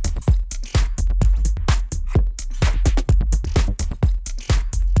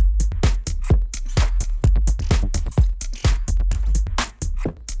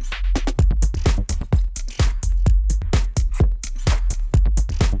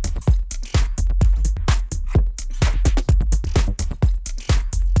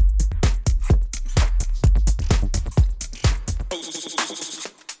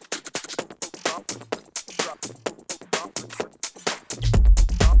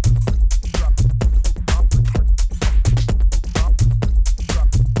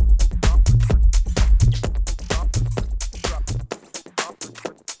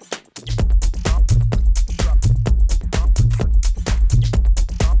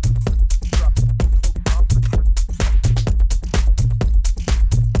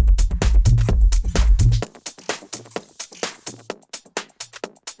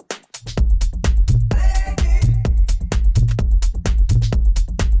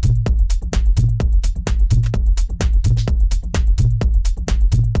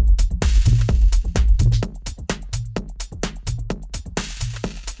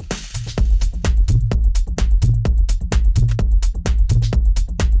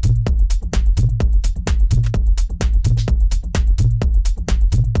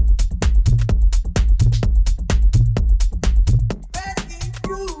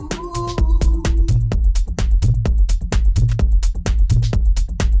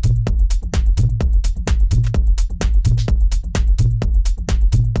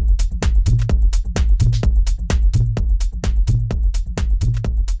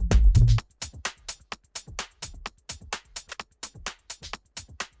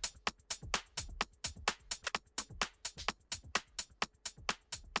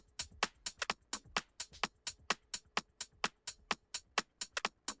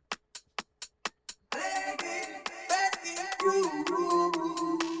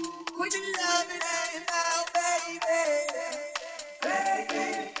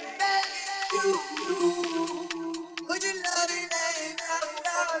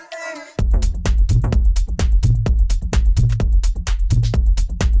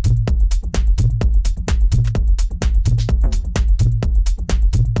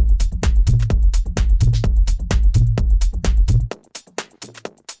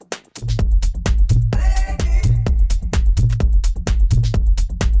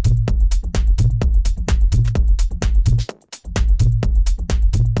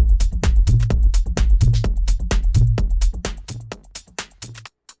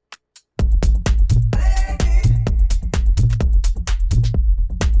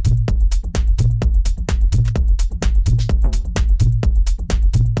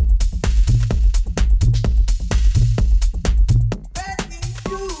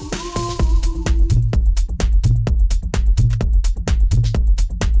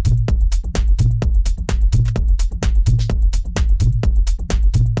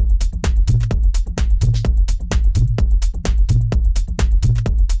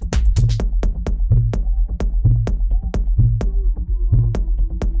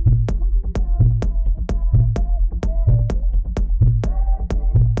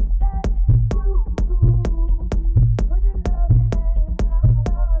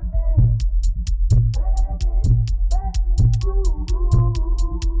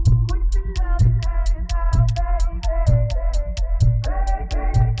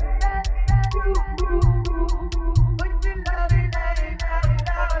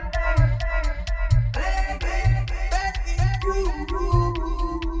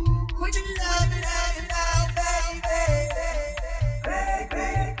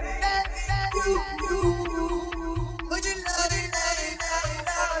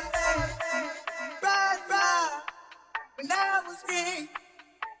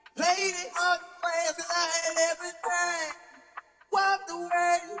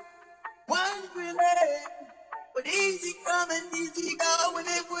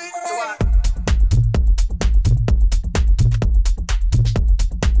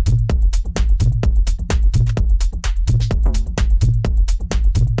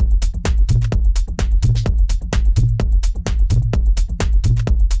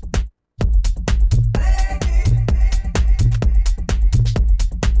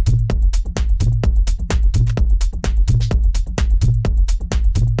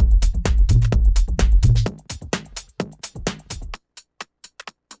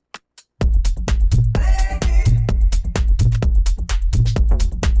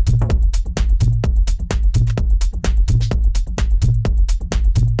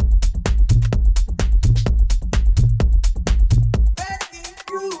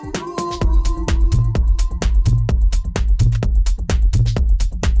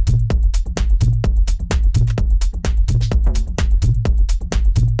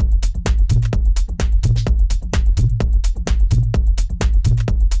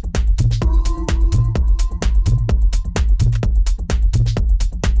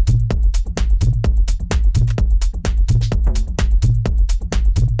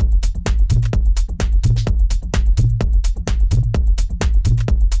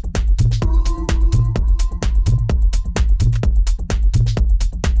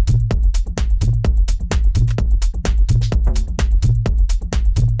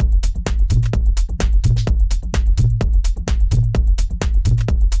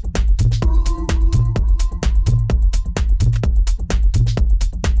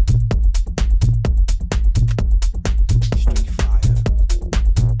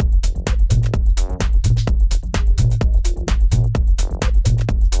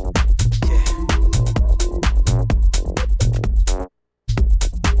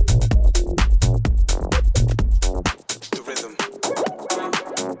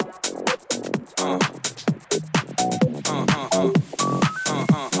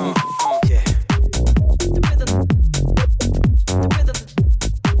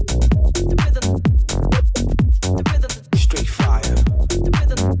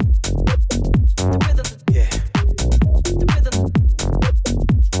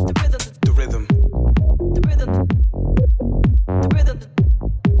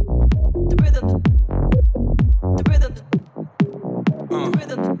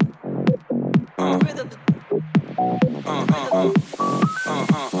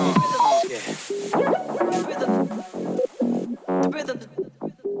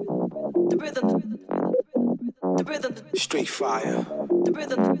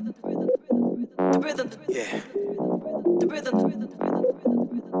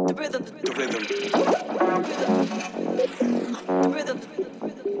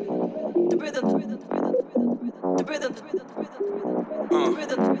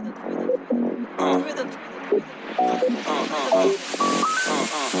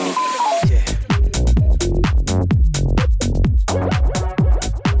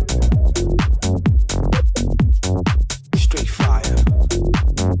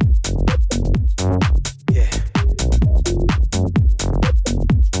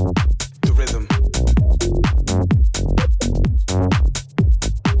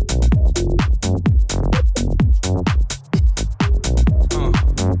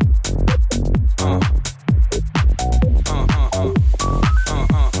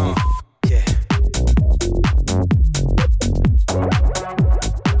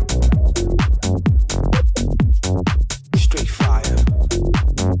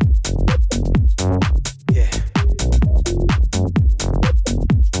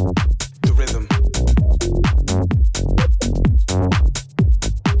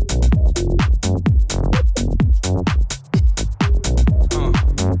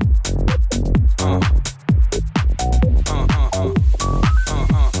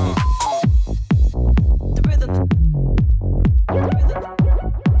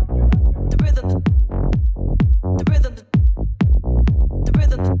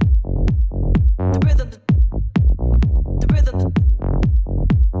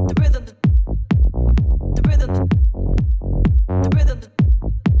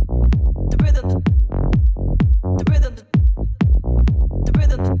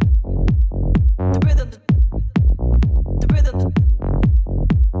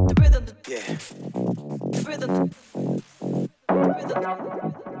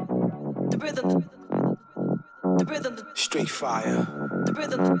 Straight fire. The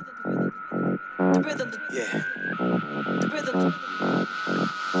rhythm. The rhythm. Yeah. The rhythm.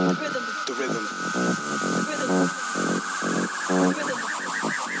 The rhythm. The rhythm. The rhythm.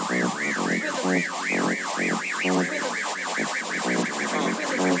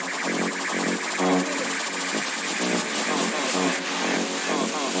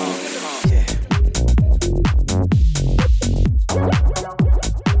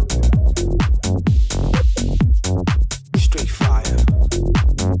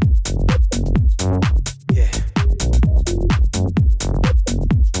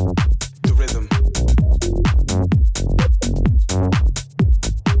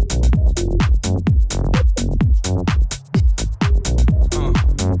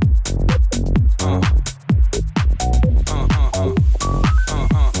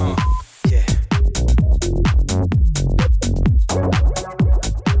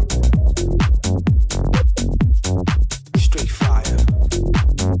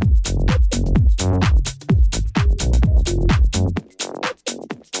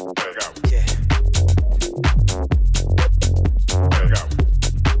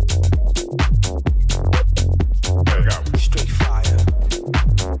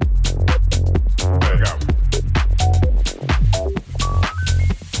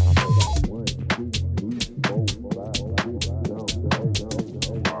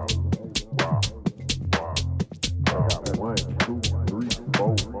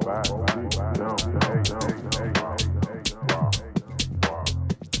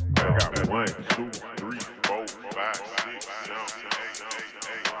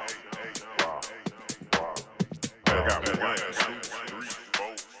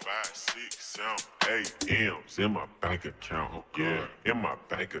 M's in my bank account, yeah, in my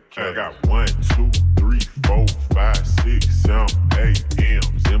bank account. I got 1, 2, 3, 4, 5, 6, 7, 8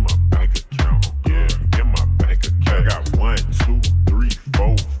 M's in my bank account, yeah, in my bank account. I got 1, 2, 3,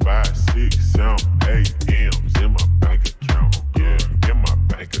 4, 5, 6, 7, 8 M's in my bank account, yeah, in my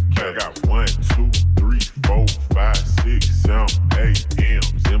bank account. I got 1, 2, 3, 4, 5, 6, 7, 8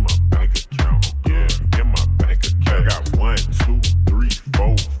 M's in my bank account, yeah, in my bank account. I got 1, 2, 3,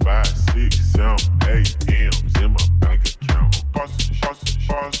 4, 5, 6, 7, 8 M's in my bank account.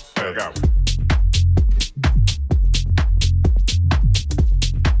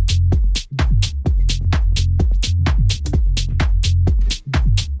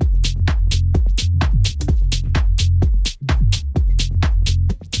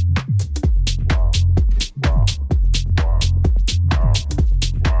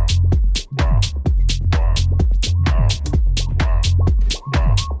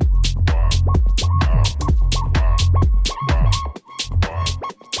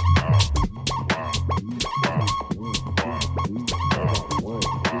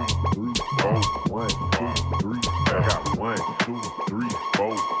 I got $1, 2, 3,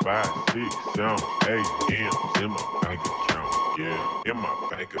 4, 5, 6, 7, 8 M's in my bank account. yeah, in my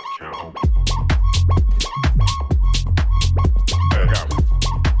bank account. I got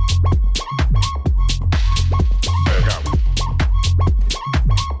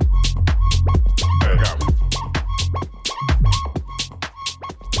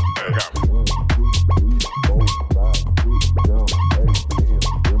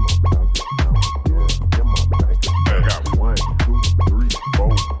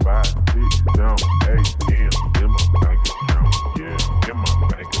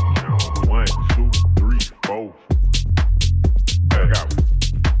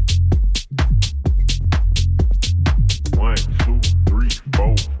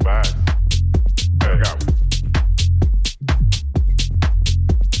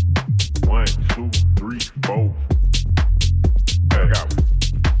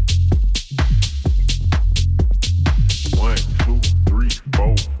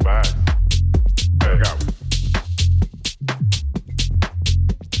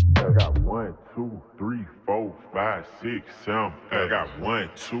I got 1,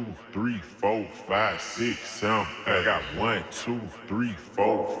 2, 3, 4, 5, 6, 7. I got 1, 2, 3,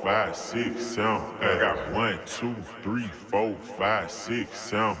 4, 5, 6, 7. I got 1, 2, 3, 4, 5, 6,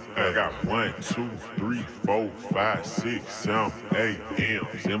 7. I got 1, 2, 3, 4, 5, 6, 7, 8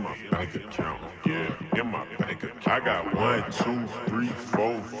 M's in my bank account. Yeah, in my bank account. I got 1, 2, 3,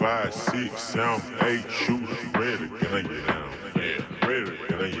 4, 5, 6, 7, 8 shooters ready. Can I get down? Yeah, ready.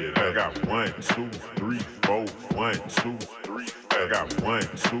 Can I get down? I got 1, 2, 3, 4, 1, 2, 3. I got 1,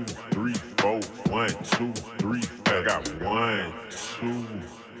 2, 3, 4, 1, 2, 3. I got 1, 2,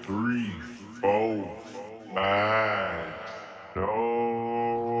 3, 4, 5.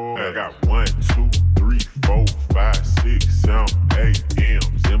 No. I got 1, 2, 3, 4, 5, 6, 7, 8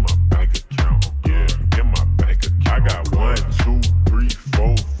 M's in my bank account. Yeah, in my bank account. I got 1, 2, 3,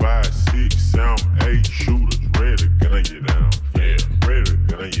 4, 5, 6, 7, 8 shooters ready. Can I get down? Yeah, ready.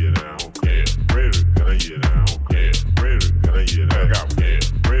 Can I get down? Yeah, ready. Can I get down? Yeah, ready. Can I get down? I got yeah,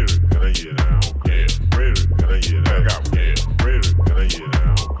 ready. Can I get down? Yeah, ready. Can I get down? I got yeah, ready. Can I get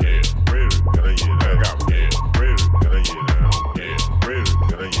down? Yeah, ready. Can I get down? I got yeah, ready. Can I get down? Yeah, ready.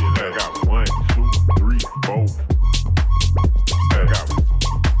 Can I get down? I got 1, 2, 3, 4. I got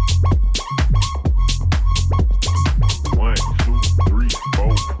 1, 2, 3,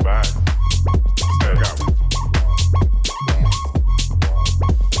 4, 5. I got